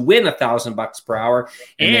chance to win $1,000 per hour.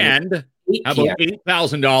 And how about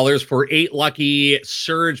 $8,000 for 8 lucky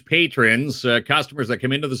Surge patrons, customers that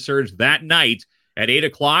come into the Surge that night at 8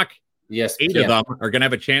 o'clock? Yes. 8 of them are going to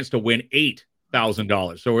have a chance to win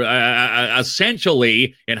 $8,000. So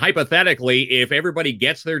essentially and hypothetically, if everybody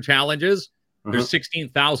gets their challenges, there's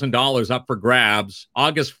 $16,000 up for grabs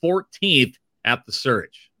August 14th at the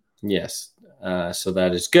Surge. Yes. So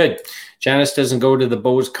that is good. Janice doesn't go to the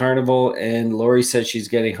Bows Carnival, and Lori says she's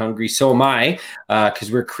getting hungry. So am I,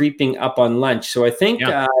 because we're creeping up on lunch. So I think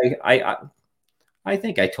I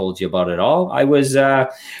think I told you about it all.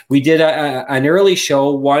 We did an early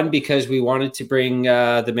show, one, because we wanted to bring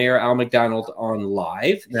the Mayor, Al McDonald, on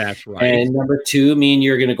live. That's right. And number 2, me and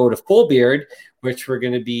you're going to go to Full Beard, which we're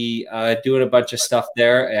going to be doing a bunch of stuff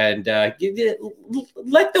there. And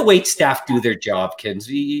let the wait staff do their job, Kins.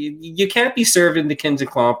 You can't be serving the Kins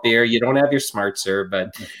and Klomp beer. You don't have your smart serve,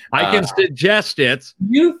 but I can suggest it.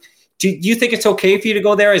 Do you think it's okay for you to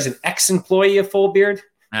go there as an ex-employee of Full Beard?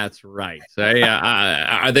 That's right. So,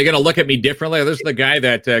 are they going to look at me differently? This is the guy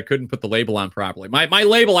that couldn't put the label on properly. My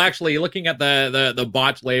label, actually, looking at the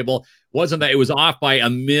botch label, wasn't that it was off by a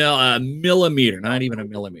millimeter, not even a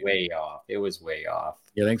millimeter. Way off. It was way off.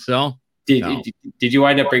 You think so? Did you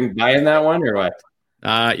wind up buying that one or what?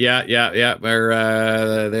 Yeah.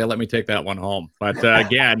 They let me take that one home. But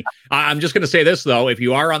again, I'm just going to say this, though. If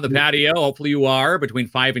you are on the patio, hopefully you are, between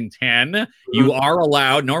 5 and 10, you are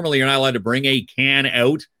allowed. Normally, you're not allowed to bring a can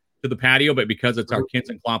out to the patio, but because it's our Kins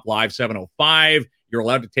and Klomp Live 705, you're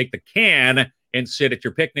allowed to take the can and sit at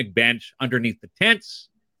your picnic bench underneath the tents.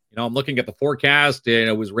 I'm looking at the forecast, and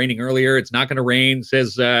it was raining earlier. It's not going to rain. It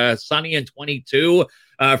says sunny and 22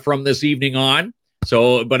 from this evening on.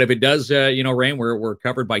 So, but if it does, rain, we're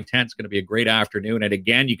covered by tents. It's going to be a great afternoon. And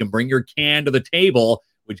again, you can bring your can to the table,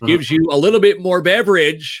 which gives you a little bit more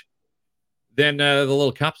beverage than the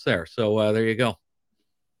little cups there. So there you go.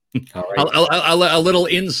 All right. A little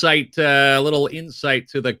insight to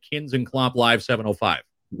the Kins and Klomp Live 705.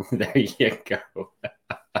 There you go.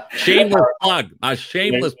 Shameless plug. A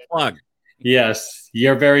shameless plug. Yes,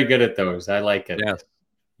 you're very good at those. I like it. Yes.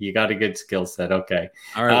 You got a good skill set. Okay.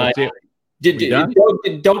 All right.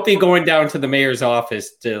 Don't be going down to the mayor's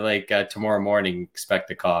office to tomorrow morning. Expect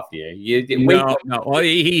a coffee. No. Well,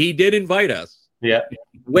 he did invite us. Yeah.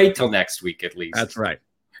 Wait till next week at least. That's right.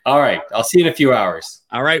 All right. I'll see you in a few hours.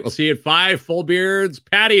 All right. We'll see you at 5, Full Beards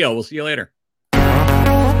Patio. We'll see you later.